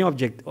to any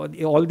object,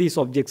 all these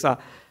objects are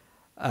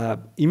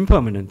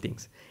impermanent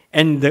things.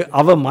 And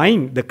our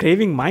mind, the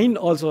craving mind,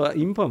 also an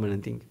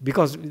impermanent thing,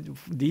 because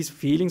these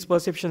feelings,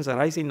 perceptions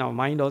arise in our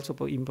mind also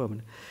for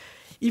impermanent.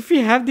 If we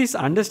have this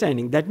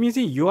understanding, that means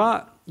you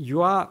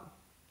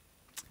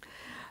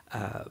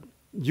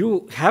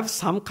have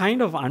some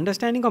kind of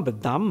understanding of the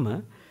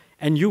Dhamma,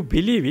 and you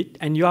believe it,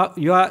 and you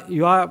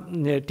are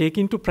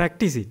taking to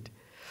practice it.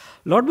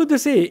 Lord Buddha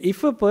say,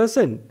 if a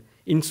person,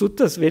 in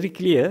suttas very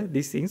clear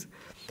these things,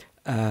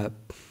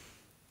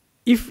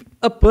 if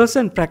a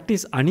person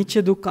practice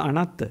anicca dukkha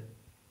anatta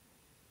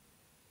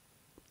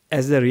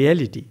as the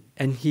reality,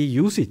 and he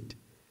use it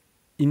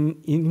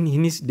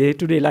in his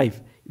day-to-day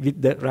life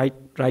with the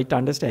right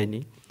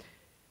understanding,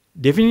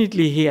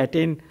 definitely he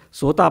attain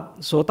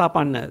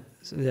sotapanna,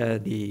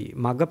 the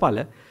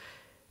maggapala,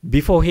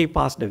 before he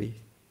passed away.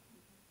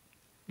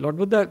 Lord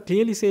Buddha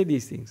clearly say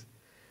these things.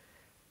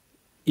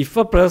 If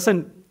a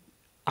person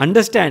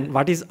understand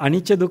what is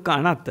anicca dukkha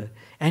anatta,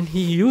 and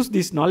he use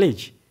this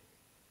knowledge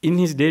in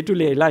his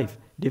day-to-day life,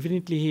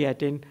 definitely he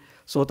attain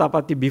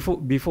sotapatti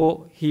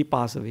before he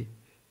pass away.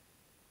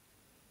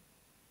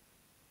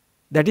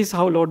 That is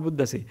how Lord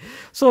Buddha says.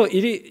 So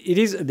it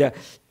is the,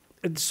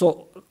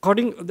 so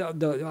according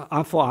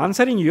for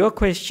answering your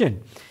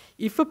question,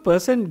 if a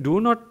person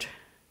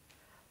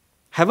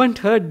haven't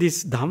heard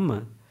this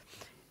Dhamma,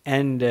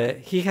 and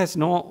he has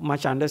no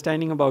much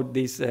understanding about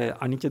this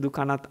anicca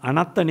dukkha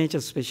anatta nature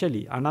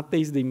especially. Anatta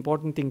is the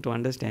important thing to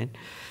understand,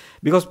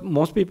 because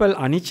most people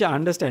anicca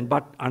understand,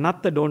 but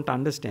anatta don't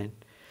understand.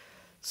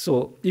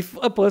 So if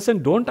a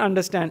person don't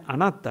understand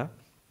anatta,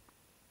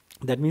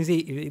 that means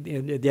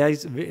there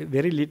is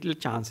very little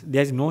chance,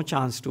 there is no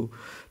chance to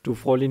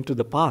fall into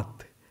the path.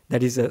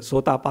 That is a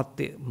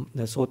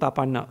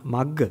sotapanna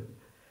magga.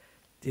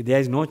 There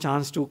is no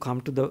chance to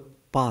come to the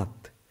path.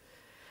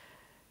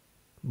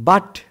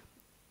 But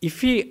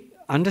if he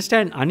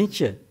understand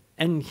anicca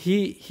and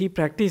he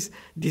practice,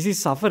 this is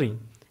suffering,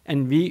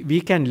 and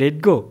we can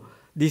let go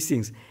these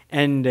things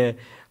and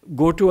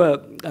go to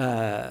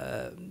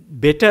a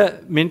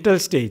better mental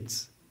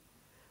states,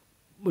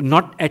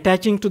 not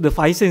attaching to the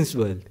five sense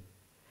world.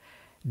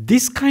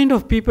 This kind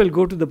of people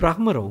go to the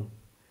Brahma realm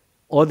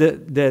or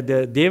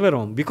the Deva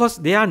realm, because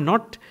they are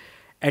not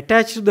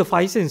attached to the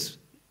five sense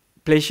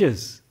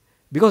pleasures,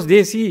 because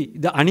they see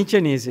the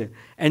anicca nature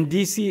and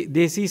they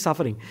see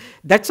suffering.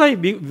 That's why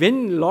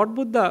when Lord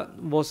Buddha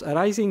was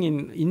arising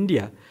in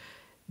India,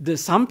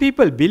 some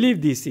people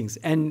believe these things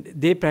and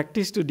they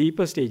practice to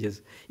deeper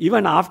stages.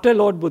 Even after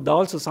Lord Buddha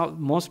also,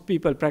 most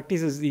people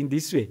practices in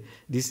this way.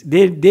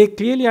 They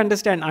clearly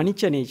understand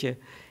anicca nature,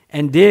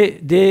 and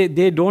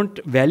they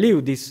don't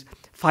value these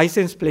five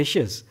sense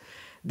pleasures.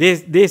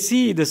 They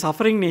see the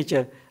suffering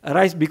nature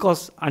arise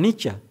because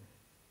anicca,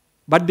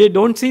 but they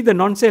don't see the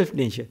non-self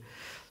nature.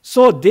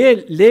 So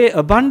they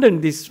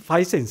abandon these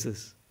five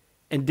senses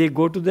and they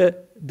go to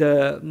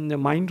the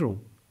mind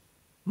room.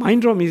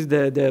 Mind room is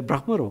the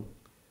Brahma room.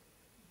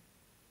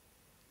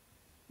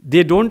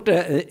 They don't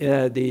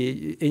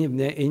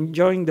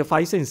enjoying the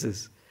five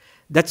senses.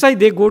 That's why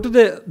they go to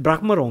the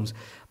Brahma rooms.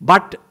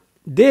 But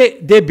they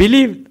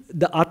believe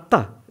the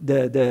Atta,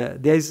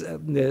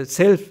 the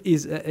self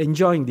is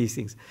enjoying these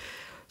things.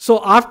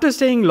 So after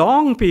staying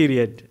long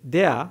period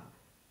there,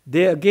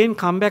 they again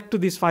come back to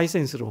this five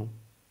sense room.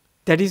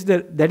 That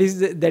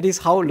is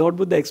how Lord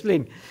Buddha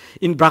explained.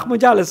 In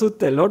Brahmajala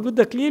Sutta, Lord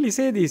Buddha clearly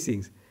say these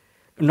things.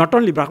 Not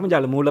only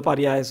Brahmajala, Mula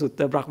Pariyaya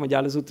Sutta,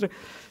 Brahmajala Sutra,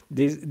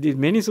 these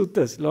many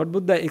suttas, Lord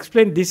Buddha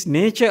explained this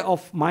nature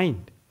of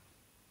mind.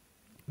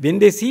 When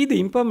they see the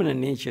impermanent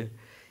nature,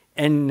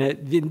 and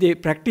when they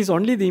practice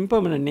only the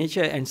impermanent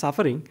nature and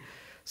suffering,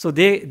 so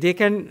they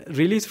can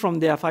release from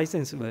their five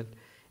sense world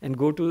and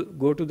go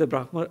to the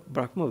Brahma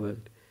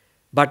world.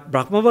 But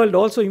Brahma world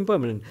also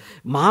impermanent.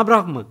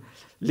 Mahabrahma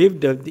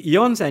lived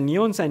eons and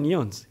eons and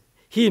eons.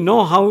 He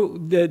know how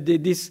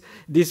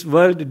this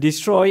world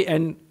destroy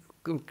and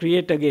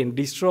create again,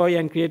 destroy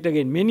and create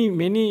again.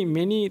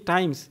 Many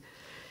times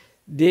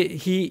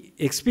he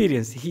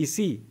experienced, he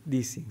see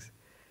these things.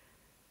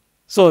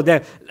 So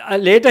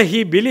later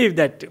he believed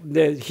that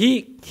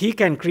he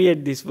can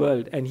create this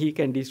world and he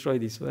can destroy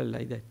this world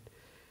like that.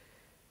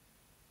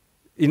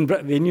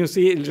 When you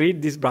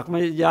read this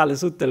Brahmajala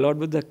Sutta, Lord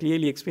Buddha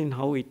clearly explained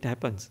how it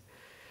happens.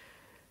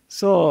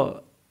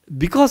 So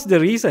because the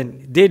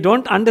reason they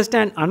don't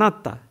understand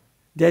anatta,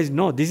 there is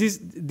no, this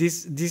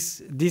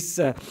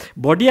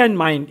body and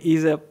mind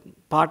is a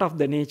part of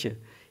the nature.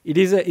 It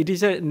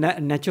is a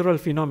natural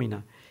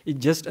phenomena. It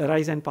just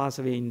arises and passes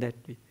away in that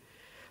way.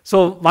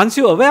 So once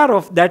you are aware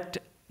of that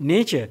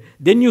nature,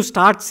 then you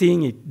start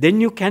seeing it. Then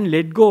you can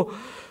let go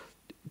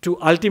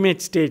to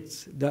ultimate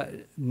states,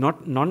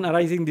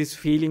 non-arising these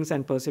feelings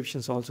and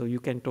perceptions also.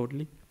 You can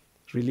totally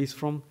release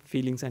from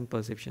feelings and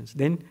perceptions.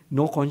 Then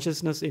no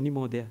consciousness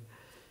anymore there.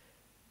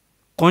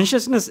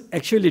 Consciousness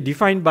actually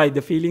defined by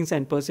the feelings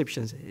and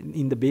perceptions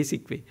in the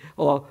basic way,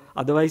 or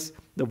otherwise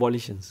the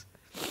volitions.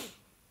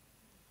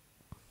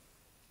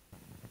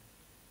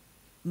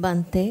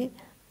 Bhante,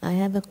 I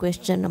have a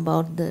question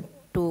about the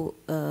two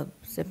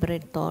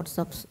separate thoughts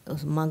of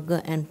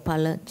Magga and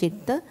Pala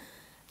Chitta.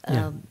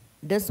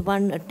 Does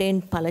one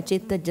attain Pala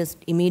Chitta just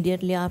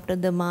immediately after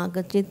the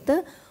Magga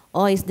Chitta,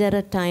 or is there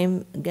a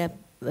time gap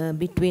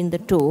between the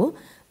two?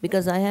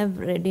 Because I have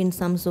read in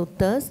some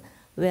suttas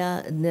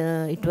where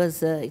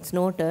it's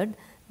noted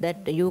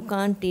that you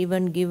can't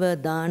even give a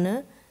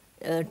dana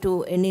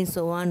to any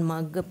Sovan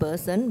Magga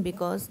person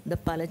because the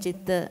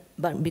Palachitta,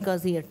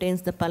 because he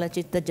attains the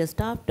Palachitta just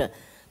after.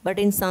 But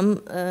in some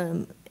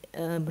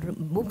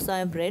books I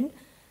have read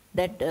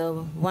that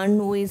one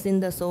who is in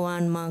the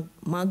Sovan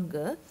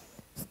Magga,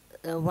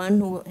 one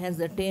who has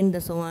attained the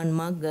Sovan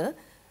Magga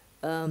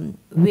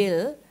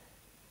will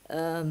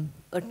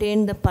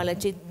attain the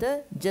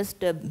Palachitta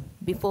just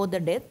before the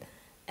death,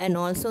 and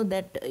also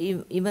that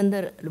even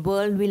the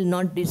world will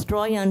not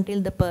destroy until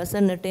the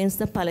person attains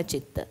the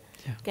Palachitta.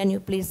 Yeah. Can you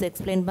please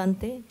explain,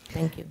 Bhante?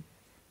 Thank you.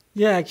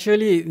 Yeah,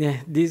 actually,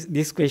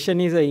 this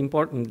question is an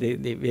important,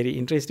 very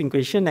interesting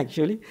question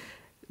actually,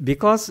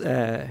 because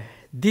the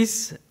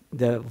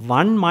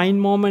one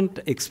mind moment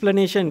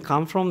explanation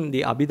comes from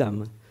the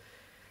Abhidhamma.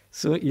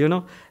 So,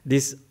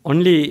 this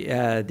only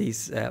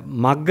this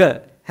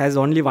Magga has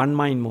only one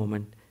mind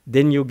moment.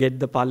 Then you get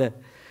the pala.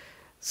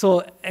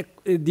 So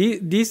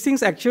these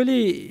things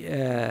actually,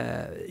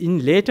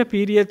 in later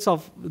periods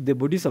of the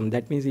Buddhism,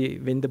 that means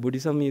when the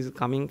Buddhism is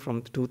coming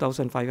from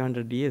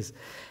 2,500 years,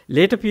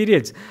 later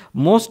periods,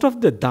 most of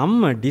the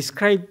Dhamma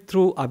described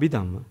through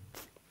Abhidhamma.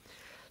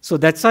 So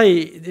that's why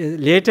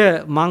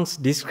later monks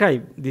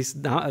describe this,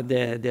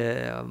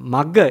 the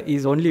Magga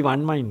is only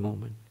one mind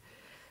moment.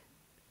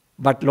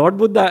 But Lord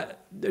Buddha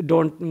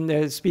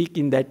don't speak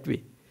in that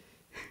way.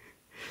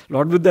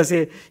 Lord Buddha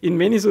say, in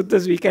many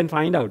suttas we can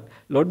find out,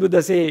 Lord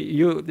Buddha say,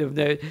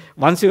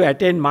 once you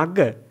attain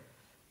Magga,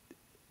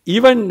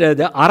 even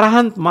the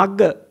Arahant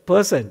Magga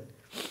person,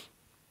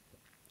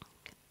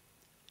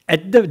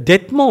 at the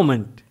death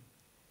moment,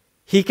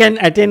 he can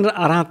attain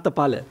Arahanta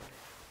Pala.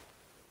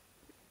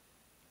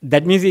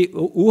 That means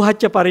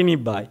Uhacha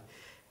Parinibbai.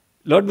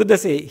 Lord Buddha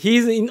say, he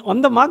is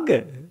on the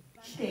Magga.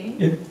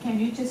 Can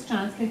you just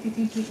translate it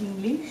into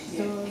English?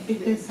 So,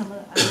 because some I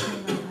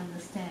cannot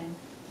understand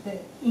the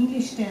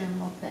English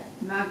term of that.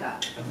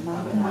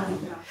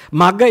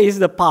 Magga is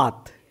the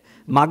path.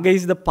 Magga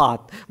is the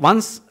path.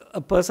 Once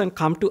a person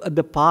come to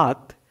the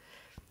path,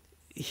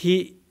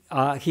 he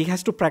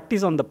has to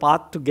practice on the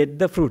path to get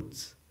the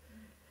fruits.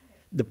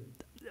 The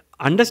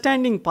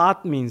understanding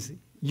path means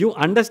you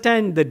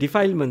understand the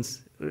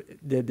defilements,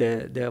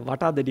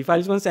 what are the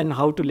defilements and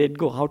how to let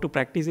go, how to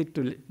practice it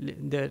to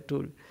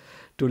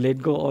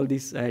let go all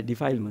these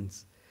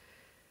defilements.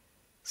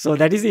 So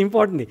that is the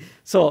important thing.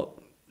 So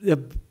the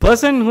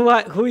person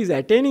who is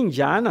attaining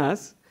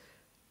jhanas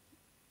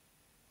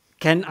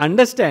can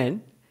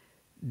understand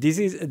this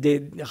is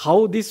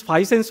how this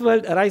five sense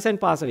world arise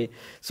and pass away.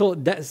 So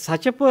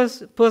such a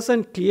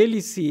person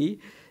clearly see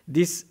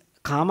this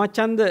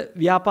kamachanda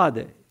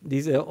vyapada,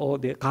 this or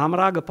the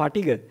kamaraga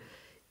patiga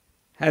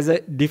has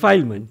a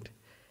defilement.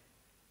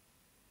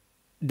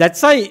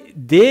 That's why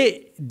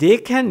they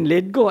can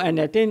let go and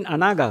attain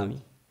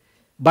anagami.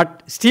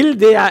 But still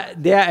they are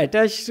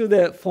attached to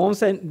the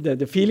forms and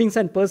the feelings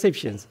and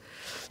perceptions.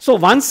 So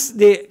once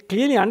they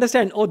clearly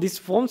understand, oh, these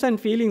forms and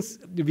feelings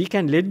we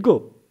can let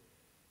go,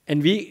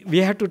 and we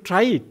have to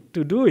try it,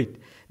 to do it,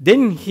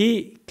 then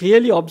he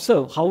clearly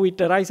observe how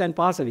it arises and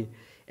pass away,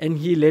 and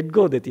he let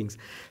go the things.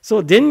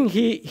 So then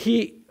he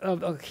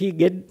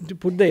get to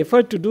put the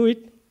effort to do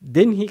it,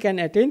 then he can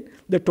attain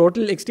the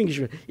total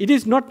extinguishment. It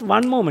is not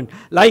one moment.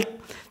 Like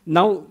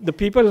now the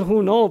people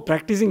who know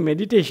practicing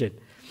meditation,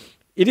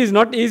 it is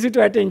not easy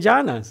to attain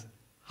jhanas.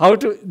 How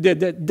to,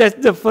 that's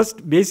the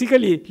first,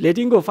 basically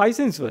letting go five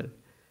sense world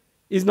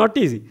is not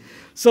easy.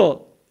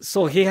 So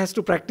he has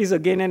to practice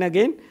again and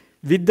again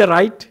with the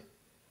right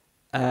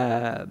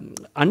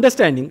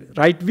understanding,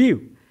 right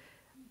view.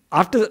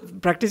 After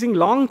practicing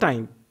long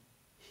time,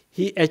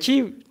 he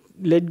achieved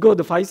let go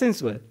the five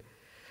sense world.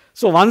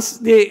 So once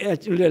they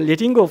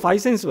letting go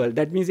five sense world,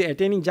 that means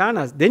attaining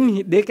jhanas,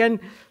 then they can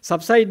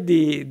subside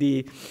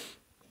the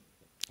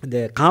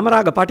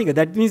kamaraga patika,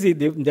 that means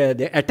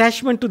the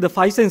attachment to the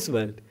five sense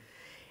world,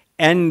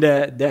 and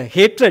the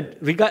hatred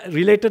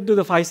related to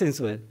the five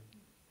sense world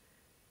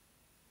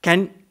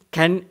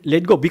can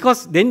let go,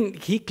 because then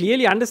he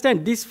clearly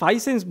understands this five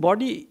sense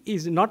body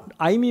is not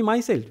I, me,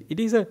 myself.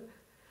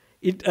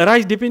 It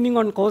arises depending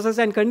on causes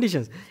and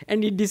conditions,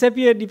 and it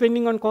disappears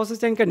depending on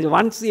causes and conditions.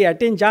 Once he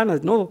attains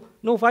jhanas,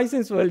 no five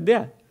sense world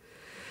there.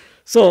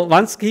 So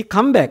once he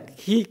come back,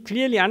 he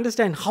clearly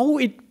understands how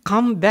it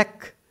come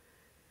back.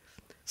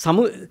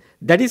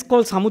 That is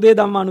called samudaya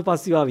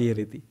dhammanupassiva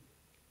viharati.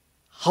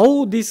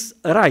 How this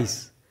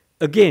arise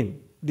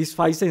again, these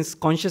five sense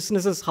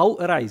consciousnesses, how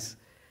arise?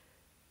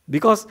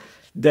 Because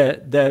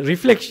the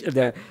reflection,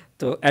 the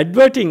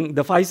adverting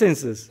the five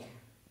senses,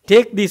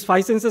 take these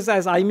five senses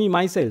as I, me,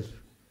 myself.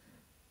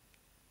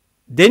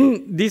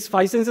 Then these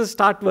five senses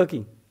start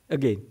working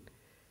again.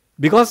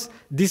 Because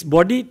this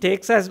body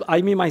takes as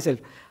I, me, myself.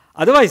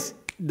 Otherwise,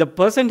 the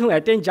person who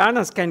attains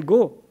jhanas can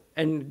go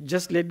and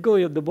just let go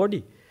of the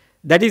body.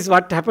 That is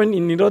what happened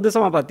in Nirodha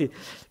Samapatti.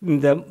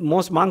 The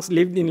most monks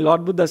lived in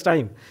Lord Buddha's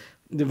time.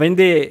 When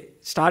they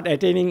start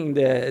attaining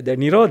the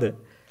Nirodha,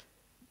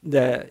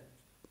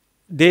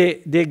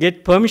 they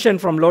get permission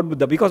from Lord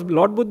Buddha, because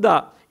Lord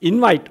Buddha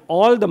invite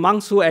all the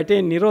monks who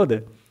attain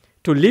Nirodha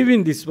to live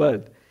in this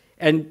world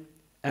and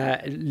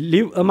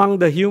live among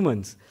the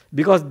humans,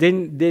 because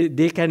then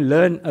they can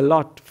learn a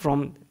lot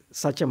from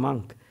such a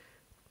monk.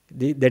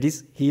 That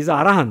is, he is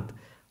Arahant.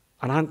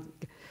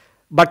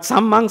 But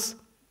some monks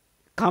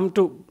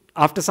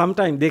after some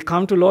time, they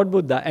come to Lord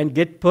Buddha and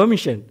get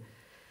permission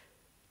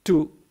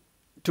to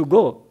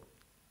go.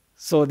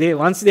 So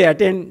once they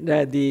attain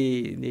the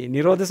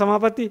Nirodha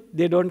Samapatti,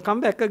 they don't come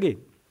back again.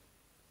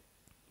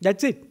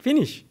 That's it,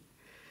 finish.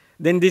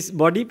 Then this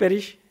body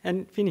perish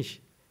and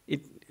finish.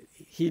 If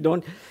he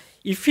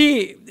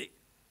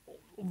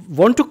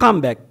want to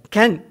come back,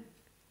 can,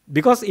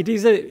 because it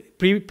is a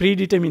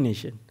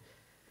predetermination.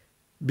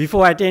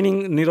 Before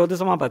attaining Nirodha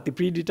Samapatti,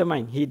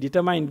 predetermined, he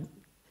determined.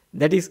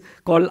 That is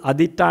called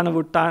Adhittana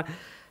Vuttana,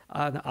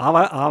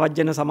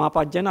 Avajjana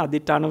Samapajjana,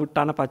 Adhittana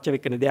Vuttana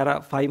Pacchavikkana. There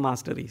are 5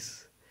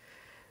 masteries.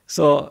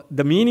 So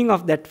the meaning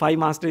of that 5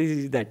 masteries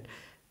is that.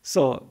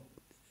 So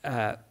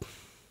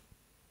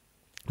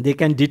they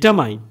can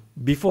determine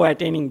before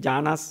attaining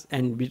jhanas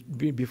and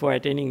before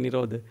attaining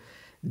nirodha,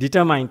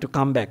 determine to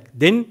come back.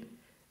 Then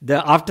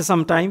after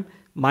some time,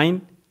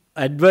 mind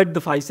advert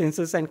the 5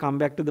 senses and come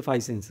back to the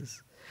 5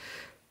 senses.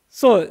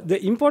 So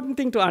the important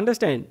thing to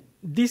understand,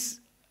 this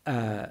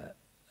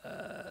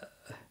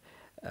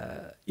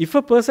if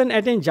a person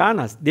attains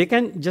jhanas, they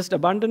can just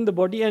abandon the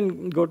body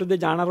and go to the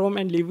jhana room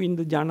and live in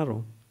the jhana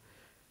room.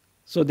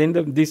 So then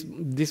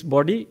this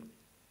body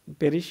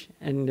perish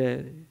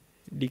and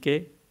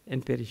decay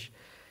and perish.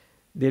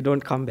 They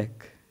don't come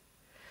back.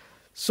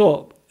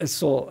 So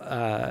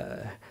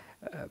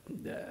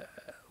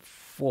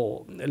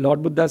for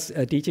Lord Buddha's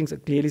teachings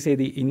clearly say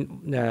the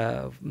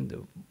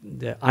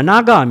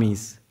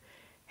anagamis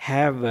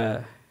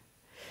have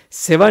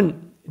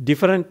 7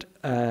 different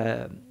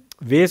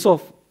ways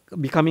of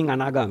becoming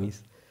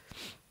anagamis.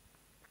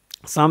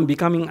 Some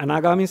becoming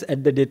anagamis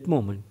at the death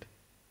moment.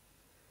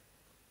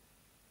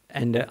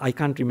 And I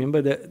can't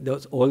remember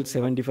those all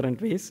 7 different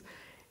ways.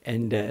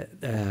 And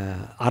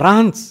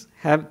arahants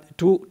have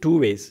two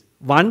ways.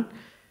 One,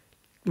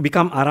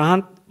 become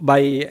arahant by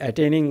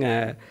attaining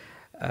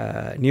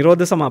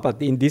nirodha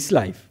samapatti in this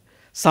life.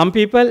 Some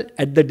people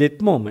at the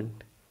death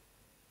moment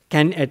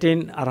can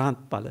attain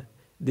arahant pala.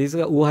 This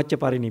is uhacha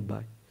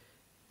parinibbāya.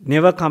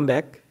 Never come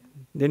back,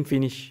 then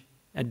finish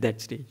at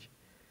that stage.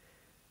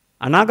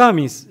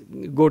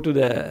 Anagamis go to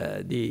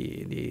the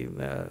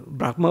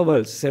Brahma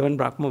worlds, 7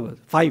 Brahma worlds,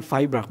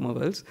 5 Brahma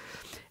worlds,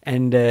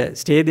 and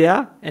stay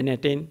there and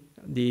attain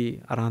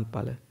the Arahant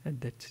Pala at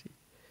that stage.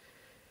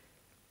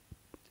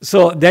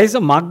 So there is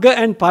a Magga,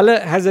 and Pala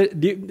has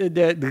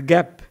the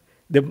gap.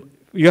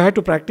 You have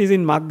to practice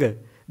in Magga.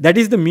 That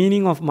is the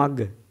meaning of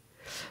Magga.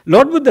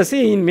 Lord Buddha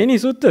say in many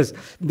suttas,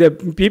 the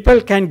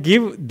people can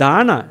give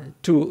dana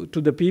to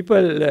the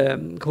people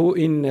who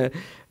in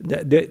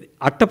the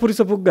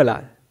Attapurisa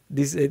Puggala.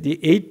 The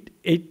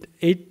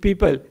eight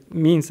people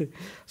means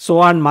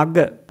Soan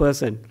Magga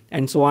person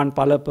and Soan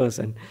Pala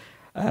person,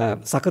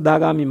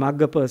 Sakadagami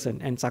Magga person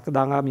and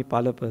Sakadagami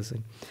Pala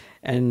person,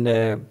 and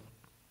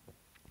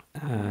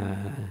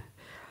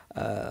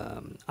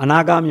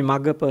Anagami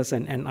Magga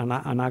person and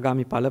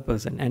Anagami Pala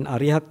person, and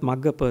Arihat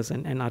Magga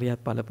person and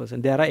Arihat Pala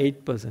person. There are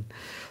 8 persons.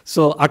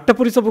 So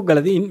Attapurisa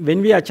Puggala,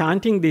 when we are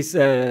chanting this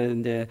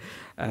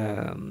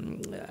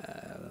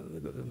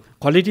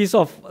qualities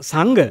of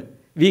Sangha,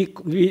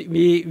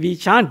 we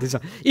chant this.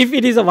 If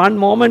it is a one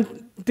moment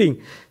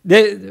thing,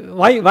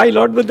 why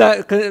Lord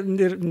Buddha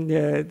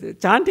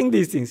chanting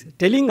these things,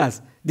 telling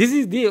us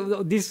this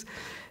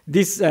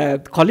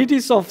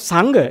qualities of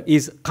Sangha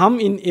is come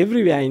in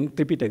everywhere in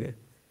Tripitaka.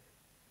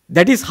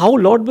 That is how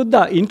Lord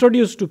Buddha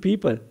introduced to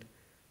people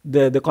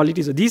the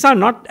qualities. These are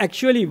not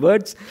actually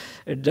words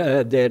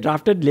they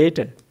drafted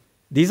later.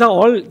 These are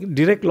all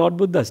direct Lord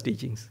Buddha's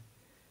teachings.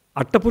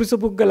 Attapurisa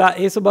Puggala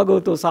esa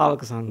bhagavato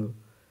savaka sangha.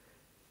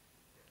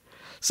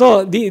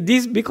 So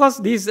because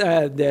these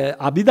the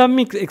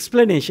Abhidhammic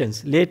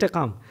explanations later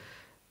come,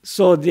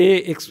 so they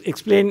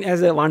explain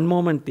as a one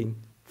moment thing.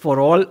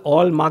 For all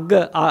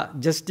Magga are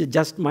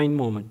just mind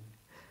moment.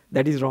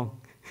 That is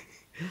wrong.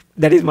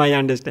 That is my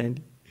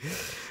understanding.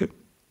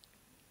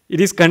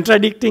 It is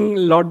contradicting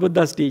Lord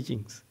Buddha's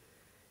teachings.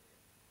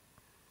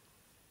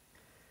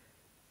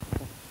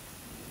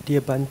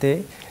 Dear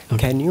Bhante,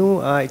 can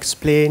you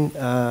explain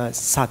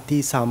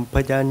Sati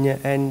Sampajanya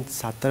and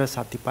Satara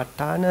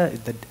Satipatthana?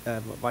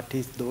 What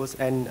is those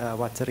and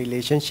what's the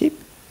relationship?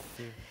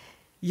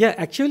 Yeah,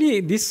 actually,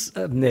 this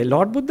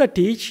Lord Buddha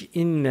teach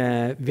in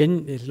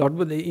when Lord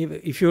Buddha,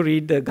 if you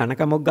read the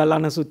Ganaka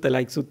Moggallana Sutta,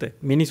 like Sutta,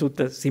 many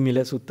suttas,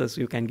 similar suttas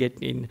you can get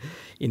in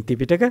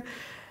Tipitaka.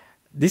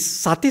 This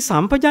Sati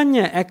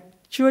Sampajanya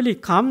actually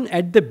come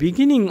at the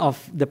beginning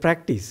of the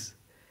practice.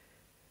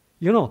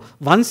 You know,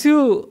 once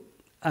you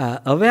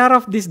aware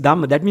of this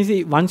Dhamma, that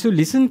means once you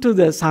listen to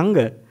the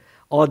Sangha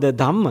or the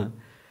Dhamma,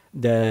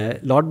 the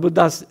Lord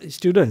Buddha's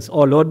students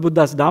or Lord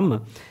Buddha's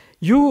Dhamma,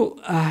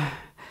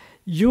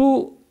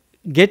 you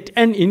get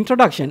an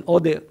introduction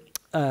or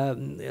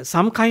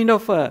some kind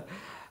of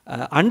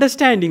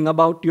understanding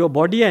about your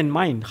body and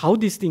mind, how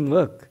this thing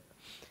work.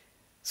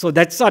 So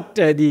that's what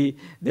the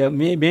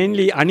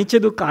mainly Anicca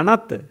Dukkha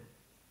Anatta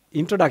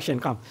introduction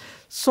comes.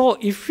 So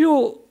if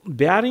you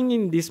bearing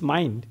in this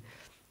mind,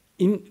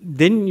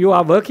 then you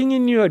are working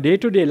in your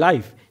day-to-day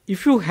life.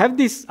 If you have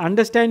this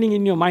understanding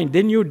in your mind,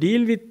 then you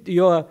deal with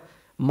your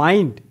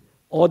mind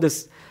or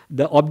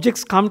the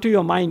objects come to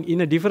your mind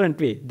in a different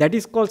way. That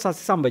is called Sati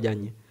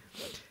Sampajanya.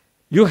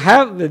 You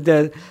have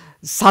the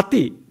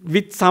Sati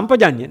with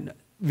Sampajanya,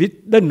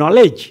 with the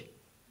knowledge.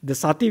 The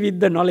Sati with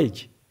the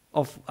knowledge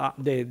of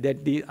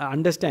the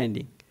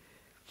understanding.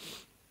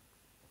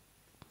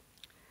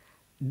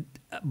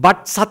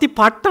 But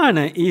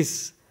Satipatthana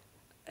is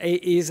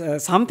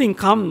something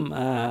come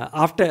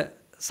after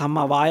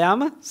Samma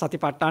Vayama.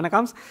 Satipatthana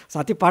comes.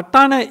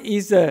 Satipatthana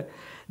is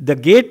the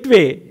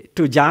gateway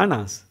to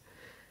jhanas.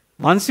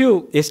 Once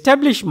you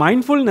establish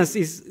mindfulness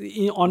is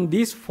on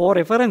these 4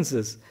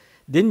 references,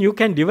 then you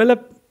can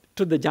develop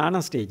to the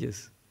jhana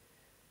stages.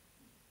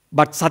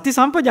 But sati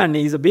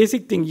sampajanya is a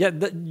basic thing.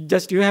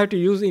 Just you have to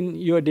use in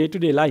your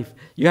day-to-day life.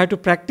 You have to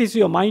practice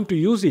your mind to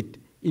use it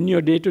in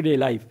your day-to-day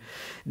life.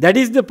 That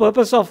is the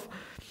purpose of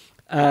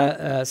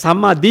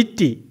samma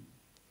ditti.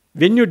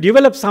 When you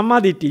develop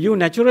samma ditti, you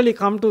naturally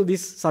come to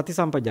this sati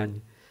sampajanya.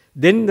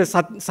 Then the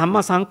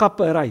samma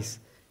sankappa arises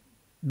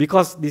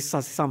because this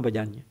sati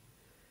sampajanya.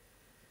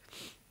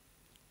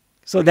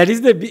 So there is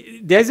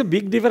a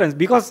big difference,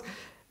 because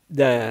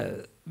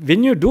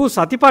when you do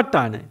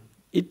satipatthana,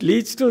 it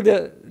leads to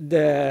the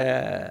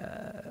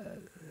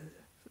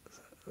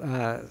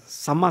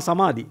samma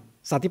samadhi.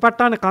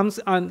 Satipatthana comes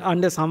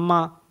under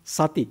samma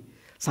sati.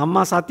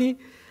 Samma sati,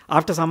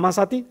 after samma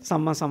sati,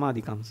 samma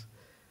samadhi comes.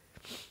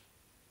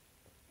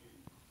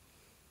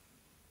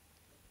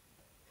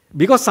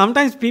 Because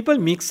sometimes people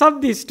mix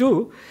up these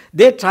two.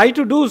 They try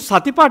to do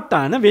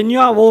satipatthana when you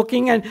are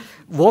walking, and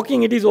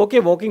walking it is okay,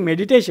 walking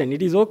meditation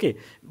it is okay.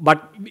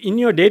 But in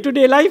your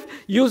day-to-day life,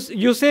 you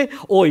say,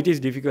 oh, it is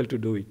difficult to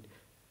do it.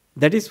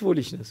 That is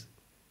foolishness.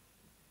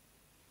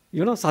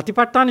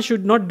 Satipatthana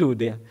should not do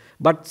there.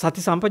 But sati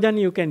sampajanya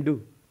you can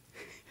do.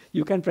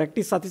 You can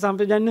practice sati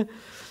sampajanya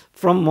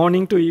from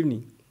morning to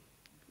evening.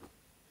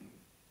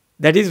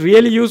 That is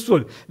really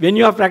useful. When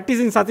you are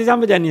practicing sati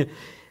sampajanya,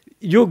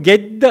 you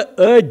get the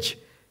urge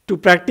to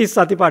practice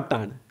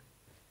satipatthana,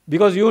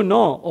 because you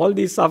know all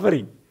this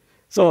suffering.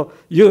 So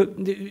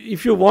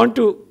if you want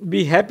to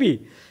be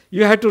happy,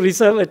 you have to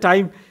reserve a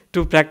time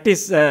to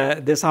practice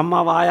the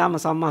samma vayama,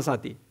 samma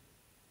sati.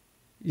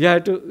 You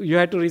have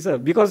to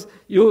reserve, because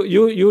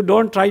you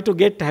don't try to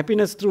get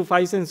happiness through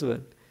five sense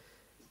world.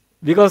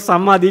 Because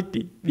samma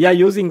ditti,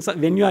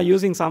 when you are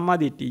using samma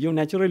ditti, you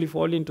naturally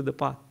fall into the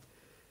path.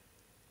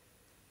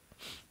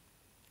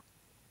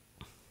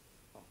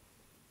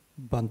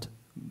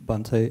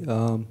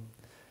 Bhante,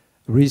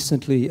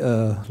 recently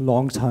a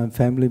long-time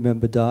family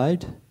member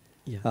died.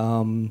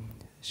 Yeah.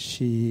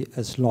 She,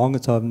 as long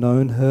as I've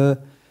known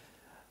her,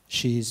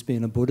 she's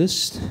been a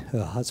Buddhist.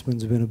 Her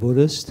husband's been a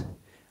Buddhist.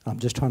 I'm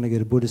just trying to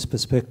get a Buddhist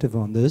perspective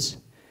on this.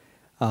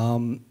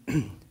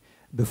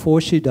 Before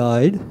she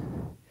died,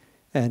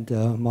 and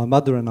my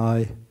mother and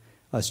I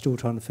are still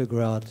trying to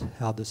figure out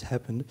how this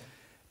happened.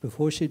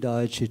 Before she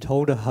died, she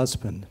told her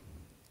husband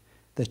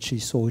that she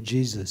saw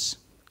Jesus.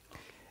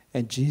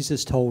 And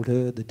Jesus told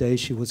her the day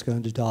she was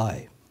going to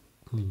die.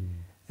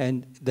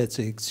 And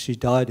she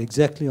died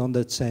exactly on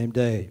that same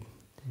day.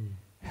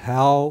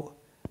 How,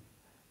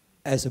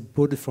 as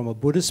from a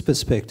Buddhist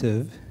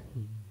perspective,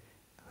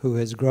 who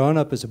has grown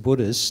up as a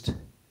Buddhist,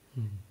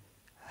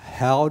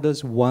 how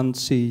does one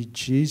see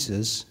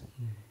Jesus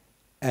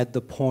at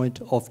the point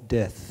of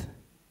death?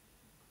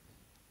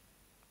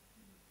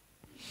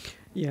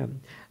 Yeah,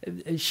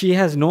 she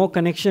has no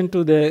connection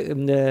to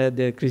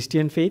the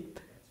Christian faith.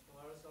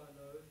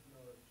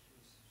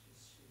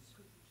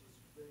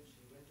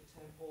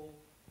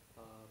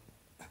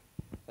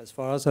 As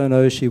far as I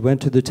know, she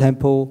went to the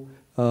temple.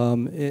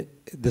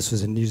 This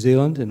was in New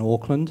Zealand, in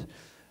Auckland,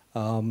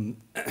 and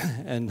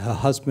her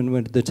husband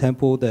went to the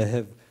temple.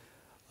 They're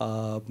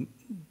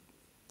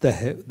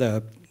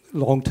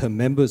long-term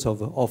members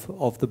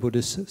of the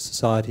Buddhist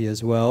Society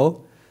as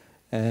well,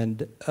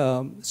 and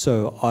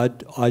so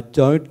I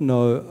don't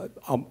know.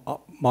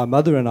 My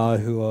mother and I,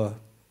 who are,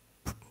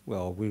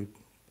 we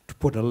to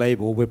put a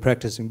label, we're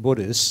practicing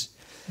Buddhists.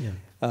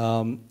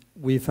 Yeah.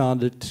 We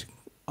found it.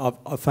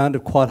 I found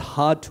it quite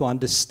hard to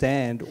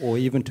understand, or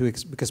even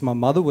because my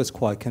mother was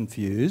quite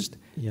confused,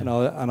 yeah.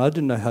 and I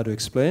didn't know how to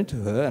explain to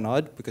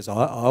her, because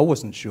I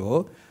wasn't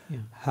sure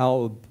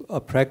how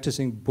a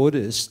practicing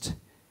Buddhist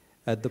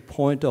at the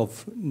point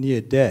of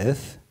near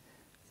death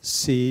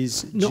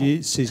sees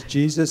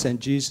Jesus, and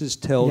Jesus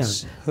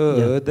tells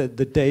her that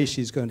the day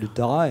she's going to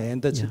die,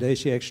 and that's the day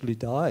she actually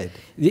died.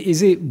 Is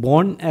he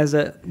born as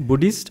a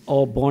Buddhist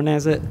or born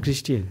as a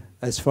Christian?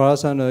 As far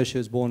as I know, she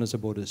was born as a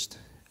Buddhist.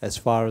 As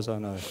far as I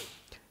know.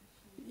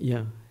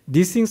 Yeah.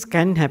 These things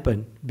can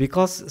happen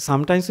because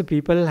sometimes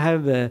people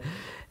have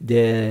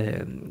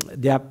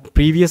their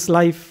previous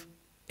life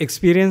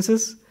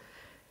experiences.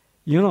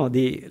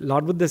 The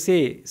Lord Buddha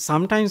say,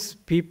 sometimes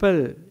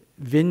people,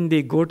 when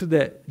they go to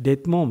the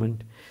death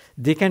moment,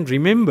 they can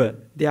remember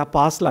their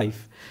past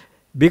life.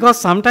 Because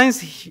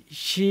sometimes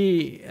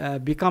she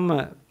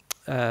become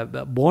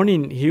born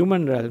in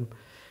human realm,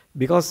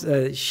 because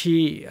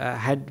she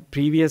had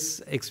previous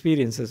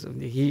experiences.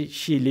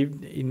 She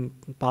lived in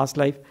past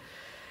life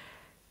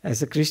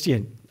as a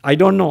Christian. I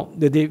don't know.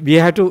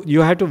 You have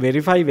to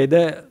verify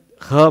whether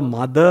her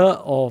mother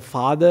or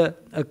father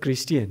a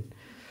Christian.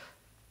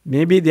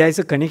 Maybe there is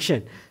a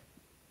connection.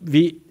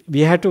 We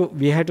have to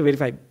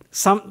verify.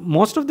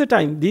 Most of the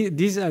time,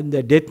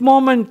 the death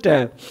moment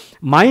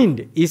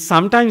mind is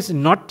sometimes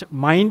not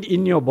mind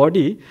in your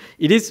body.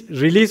 It is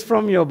released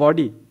from your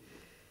body,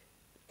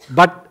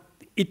 but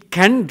it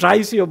can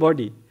drive your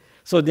body.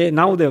 So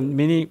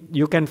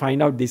you can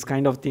find out these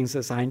kind of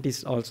things.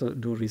 Scientists also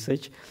do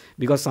research,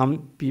 because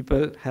some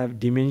people have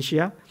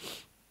dementia.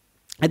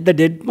 At the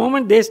dead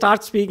moment, they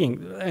start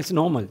speaking. It's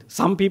normal.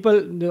 Some people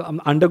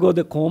undergo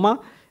the coma.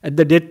 At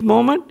the dead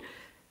moment,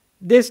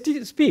 they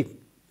still speak.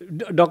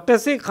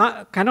 Doctors say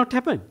cannot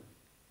happen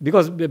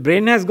because the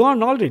brain has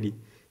gone already.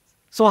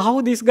 So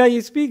how this guy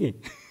is speaking?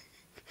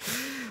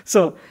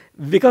 So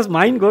because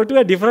mind go to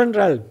a different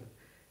realm,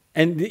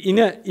 and in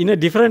a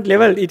different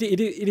level, it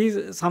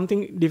is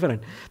something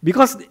different.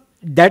 Because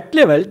that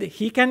level,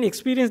 he can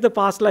experience the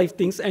past life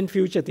things and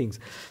future things.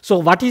 So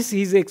what is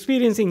he's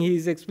experiencing, he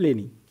is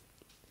explaining.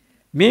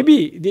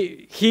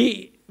 Maybe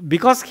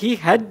because he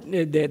had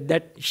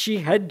she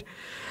had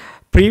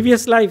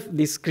previous life,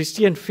 this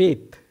Christian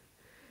faith.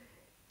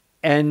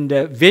 And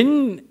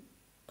when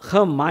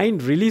her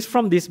mind released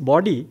from this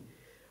body,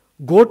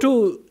 go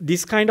to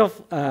this kind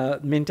of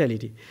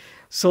mentality.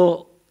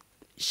 So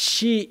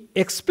she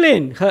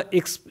explained her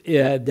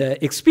the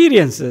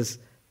experiences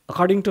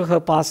according to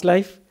her past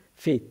life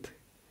faith.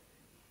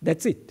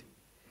 That's it.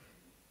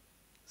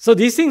 So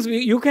these things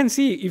you can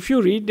see if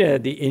you read the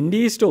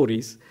NDE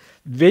stories.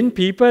 When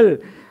people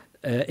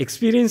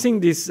experiencing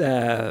this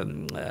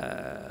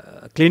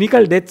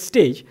clinical death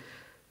stage,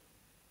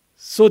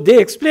 so they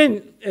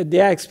explain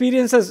their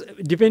experiences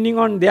depending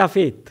on their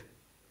faith.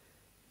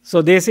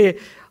 So they say,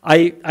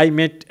 I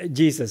met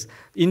Jesus.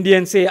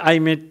 Indians say, I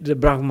met the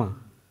Brahma.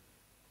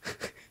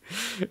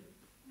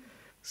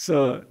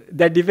 So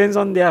that depends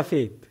on their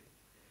faith.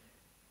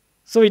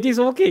 So it is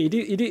okay.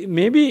 It is,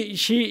 maybe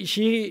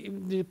she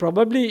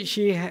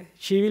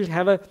will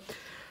have a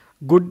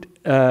good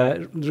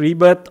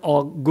rebirth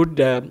or good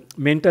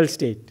mental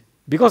state,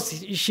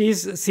 because she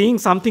is seeing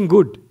something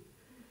good,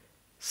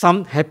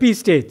 some happy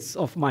states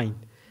of mind.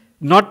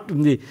 Not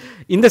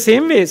in the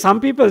same way,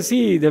 some people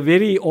see the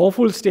very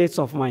awful states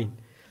of mind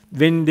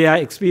when they are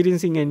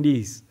experiencing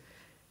NDEs.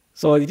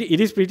 So it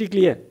is pretty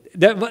clear.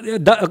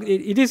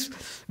 It is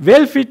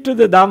well fit to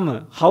the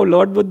Dhamma, how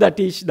Lord Buddha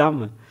teach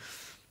Dhamma.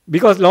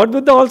 Because Lord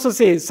Buddha also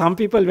says, some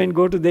people when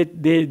go to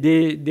that,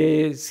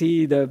 they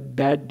see the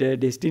bad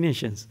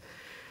destinations.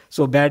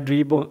 So bad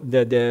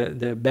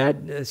the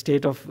bad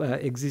state of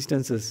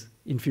existences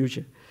in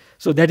future.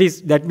 So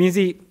that means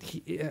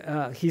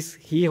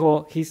he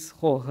or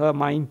her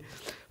mind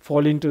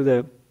fall into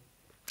the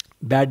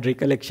bad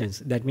recollections.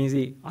 That means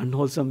the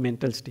unwholesome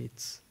mental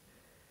states.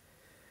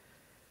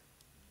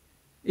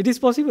 It is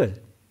possible.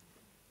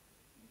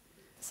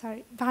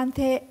 Sorry,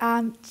 Bhante,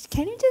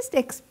 can you just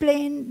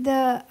explain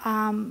the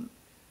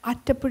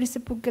Attapurisa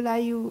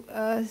Puggala you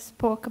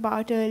spoke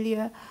about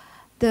earlier,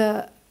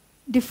 the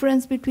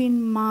difference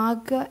between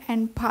Marga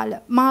and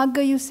Phala?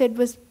 Marga you said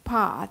was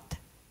path.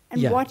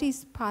 And what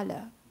is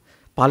Phala?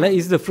 Phala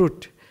is the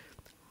fruit.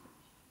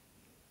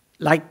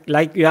 Like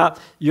you are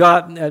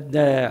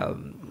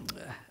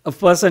a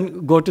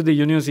person go to the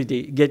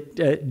university, get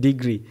a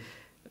degree.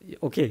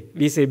 Okay,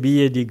 we say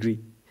BA degree.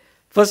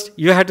 First,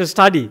 you have to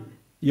study.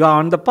 You are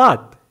on the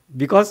path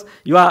because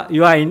you are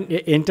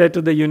entered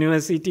to the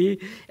university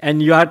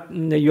and you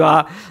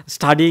are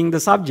studying the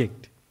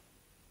subject.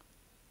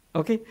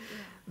 Okay,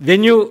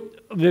 when you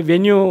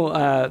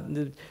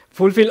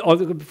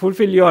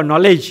fulfill your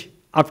knowledge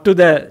up to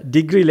the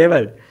degree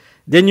level,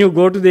 then you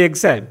go to the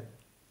exam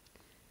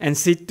and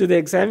sit to the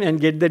exam and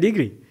get the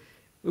degree.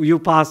 You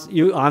pass,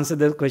 you answer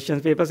the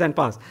question papers and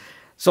pass.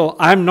 So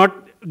I am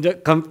not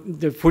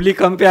fully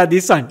compare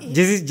this one.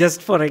 This is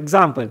just for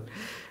example.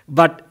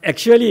 But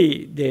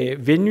actually,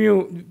 when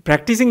you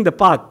practicing the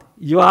path,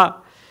 you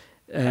are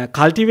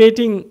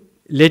cultivating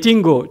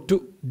letting go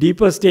to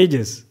deeper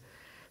stages.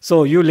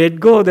 So you let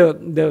go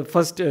the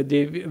first,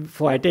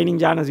 for attaining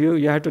jhanas,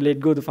 you have to let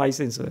go the five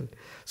sense world.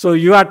 So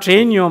you are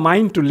training your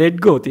mind to let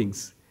go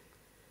things.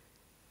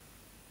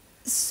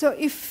 So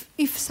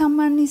if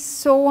someone is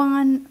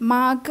Sowan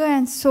Marga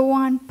and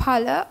Sowan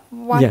Phala,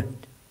 what?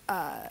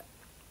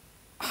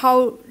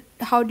 How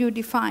do you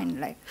define?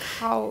 Like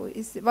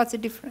what's the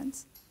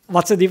difference?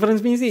 What's the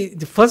difference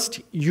means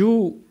first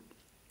you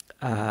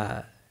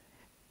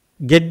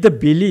get the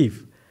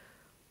belief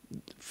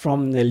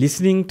from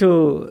listening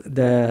to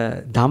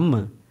the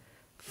Dhamma,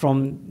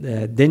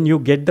 then you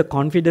get the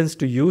confidence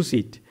to use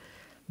it,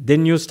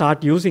 then you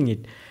start using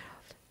it.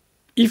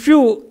 If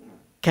you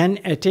can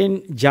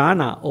attain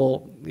jhana,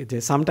 or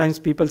sometimes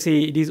people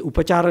say it is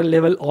upachara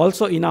level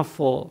also enough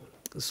for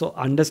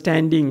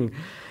understanding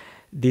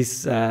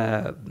this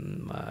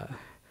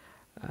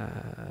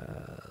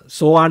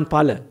Sowan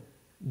Phala,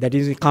 that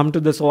is, come to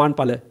the Sowan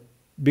Phala,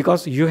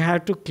 because you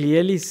have to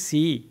clearly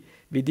see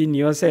within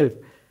yourself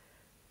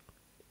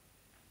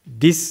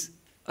this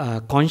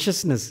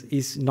consciousness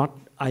is not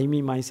I,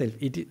 me, myself.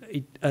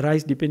 It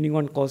arises depending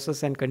on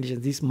causes and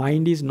conditions. This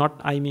mind is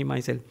not I, me,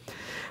 myself.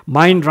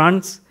 Mind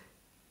runs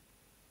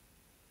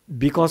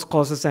because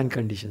causes and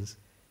conditions.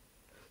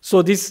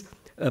 So this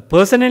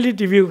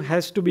personality view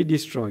has to be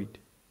destroyed.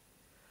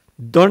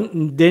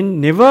 Then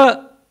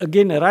never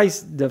again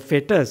arise the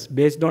fetters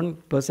based on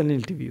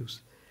personality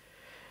views.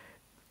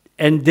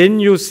 And then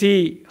you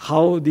see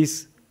how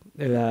this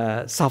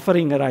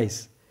suffering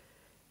arises.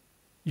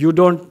 You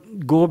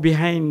don't go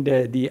behind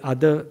the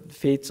other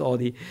faiths or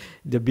the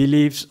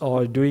beliefs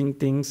or doing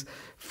things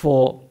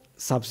for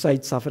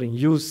subside suffering.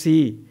 You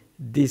see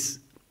this,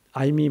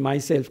 I, me,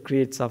 myself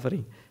create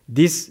suffering.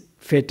 This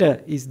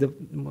fetter is the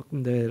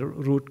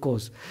root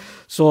cause.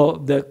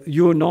 So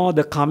you know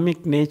the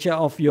karmic nature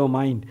of your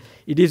mind.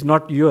 It is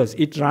not yours.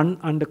 It runs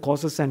under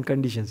causes and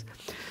conditions.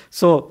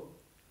 So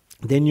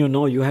then you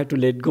know you have to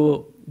let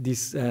go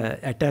this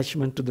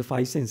attachment to the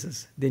five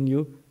senses. Then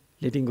you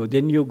letting go.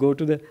 Then you go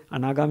to the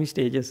anagami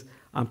stages.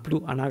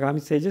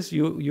 Anagami stages,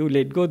 you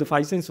let go the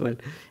five sense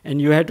world.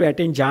 And you have to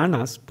attain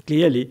jhanas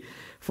clearly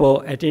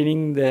for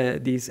attaining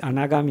these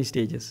anagami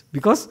stages.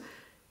 Because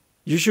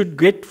you should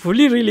get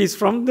fully released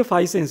from the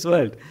five sense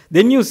world.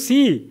 Then you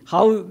see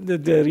how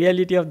the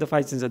reality of the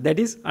five senses. That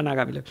is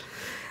anagami level.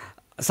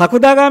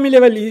 Sakudagami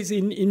level is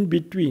in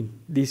between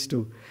these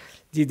two.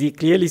 They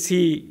clearly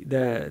see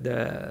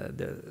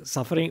the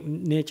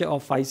suffering nature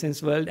of five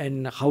sense world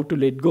and how to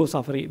let go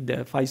suffering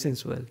the five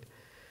sense world.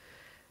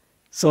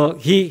 So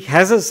he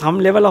has some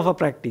level of a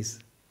practice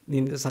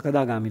in the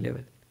Sakadagami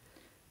level.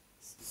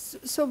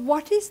 So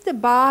what is the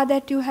bar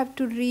that you have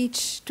to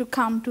reach to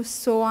come to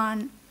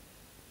Soan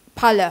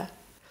Phala?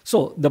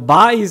 So the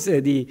bar is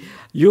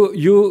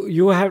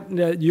you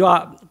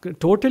are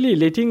totally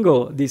letting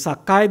go the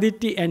Sakkaya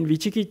Ditthi and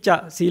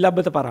Vichikicha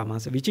Silabbata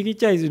Paramasa.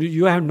 Vichikicha is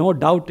you have no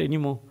doubt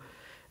anymore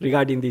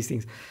regarding these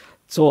things.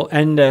 So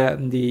and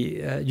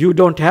you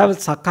don't have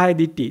Sakkaya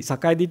Ditthi.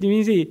 Sakkaya Ditthi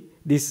means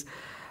this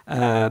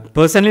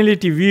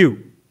personality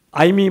view.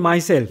 I, me,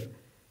 myself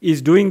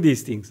is doing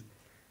these things.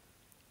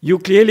 You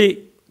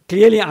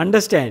clearly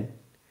understand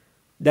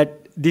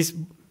that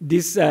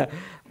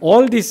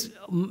all this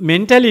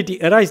mentality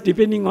arise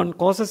depending on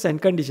causes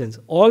and conditions.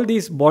 All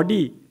this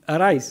body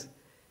arise.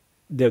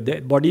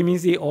 The body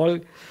means all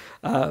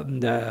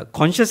the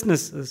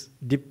consciousnesses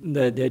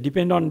they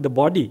depend on the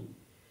body.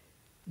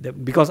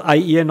 Because eye,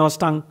 ear, nose,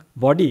 tongue,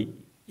 body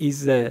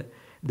is the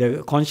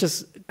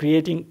conscious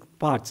creating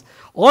parts.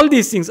 All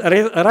these things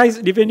arise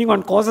depending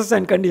on causes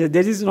and conditions.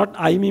 This is not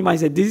I, me,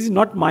 myself. This is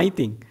not my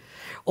thing.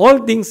 All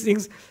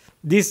things,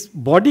 this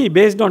body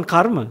based on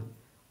karma,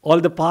 all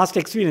the past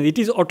experience, it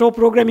is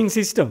auto-programming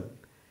system.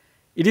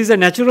 It is a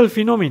natural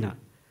phenomena.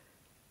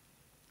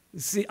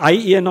 See, eye,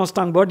 ear, nose,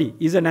 tongue, body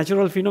is a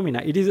natural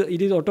phenomena. It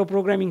is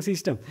auto-programming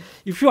system.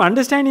 If you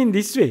understand in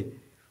this way,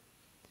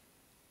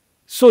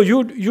 so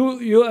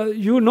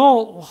you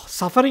know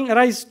suffering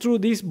arises through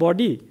this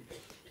body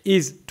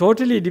is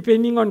totally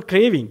depending on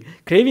craving.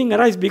 Craving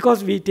arises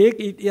because we take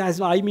it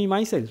as I, me,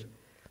 myself.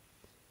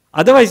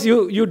 Otherwise,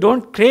 you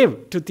don't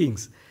crave to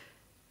things.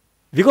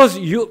 Because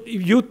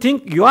you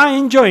think you are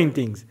enjoying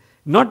things,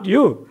 not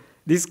you.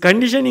 This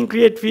conditioning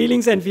creates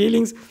feelings, and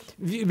feelings,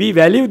 we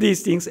value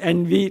these things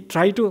and we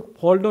try to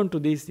hold on to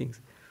these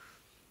things.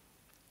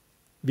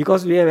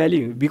 Because we are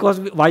valuing. Because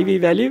why we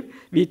value?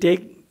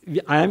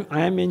 I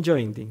am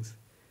enjoying things.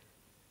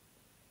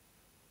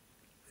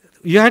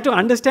 You have to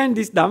understand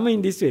this Dhamma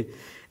in this way.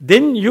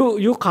 Then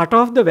you cut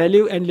off the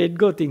value and let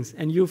go things,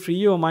 and you free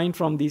your mind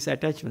from these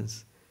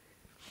attachments.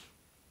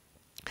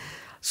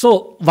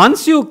 So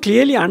once you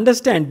clearly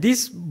understand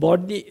this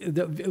body,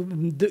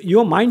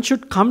 your mind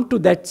should come to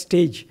that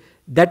stage.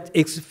 That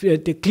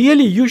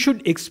clearly you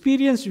should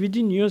experience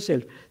within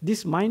yourself.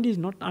 This mind is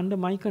not under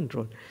my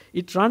control.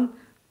 It runs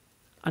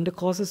under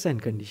causes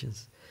and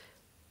conditions.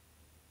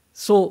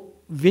 So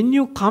when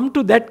you come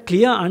to that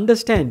clear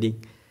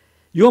understanding,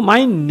 your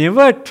mind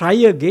never try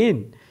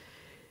again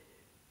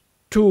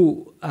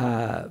to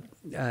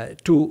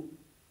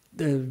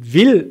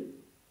will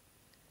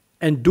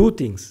and do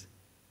things.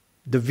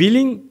 The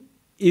willing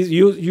is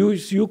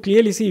you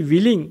clearly see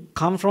willing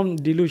come from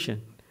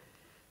delusion.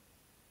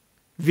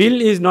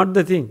 Will is not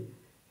the thing,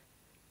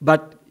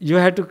 but you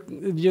have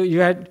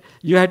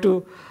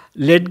to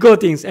let go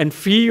things and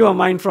free your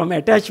mind from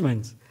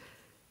attachments.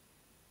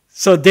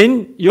 So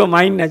then your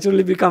mind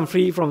naturally becomes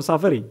free from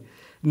suffering,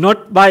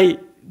 not by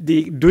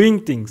the doing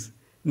things,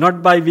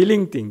 not by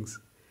willing things.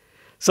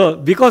 So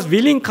because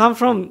willing comes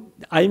from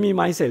I, me,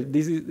 myself.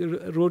 This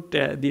is root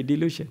the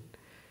delusion.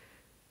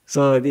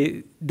 So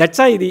that's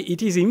why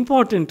it is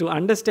important to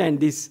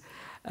understand this,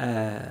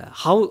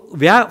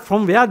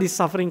 from where this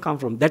suffering comes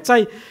from. That's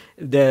why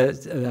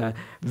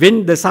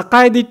when the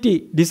Sakkaya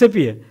Ditthi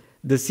disappear,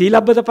 the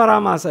Silabbata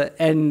Paramasa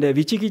and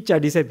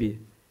Vichikicha disappear.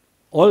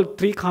 All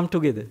three come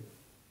together.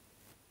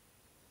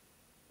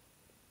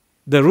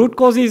 The root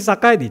cause is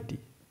Sakkaya Ditthi.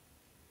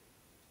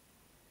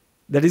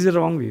 That is the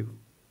wrong view.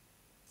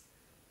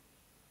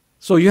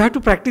 So you have to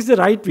practice the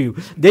right view.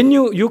 Then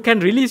you can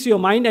release your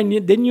mind,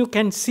 and then you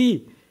can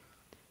see.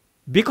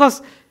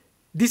 Because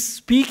this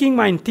speaking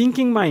mind,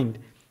 thinking mind,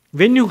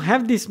 when you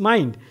have this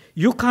mind,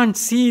 you can't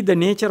see the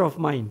nature of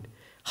mind,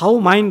 how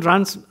mind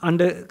runs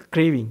under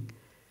craving.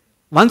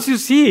 Once you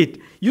see it,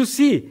 you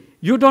see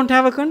you don't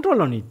have a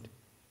control on it.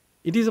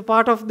 It is a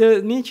part of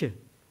the nature.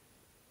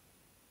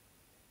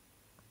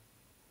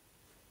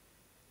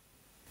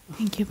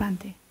 Thank you,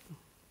 Bhante.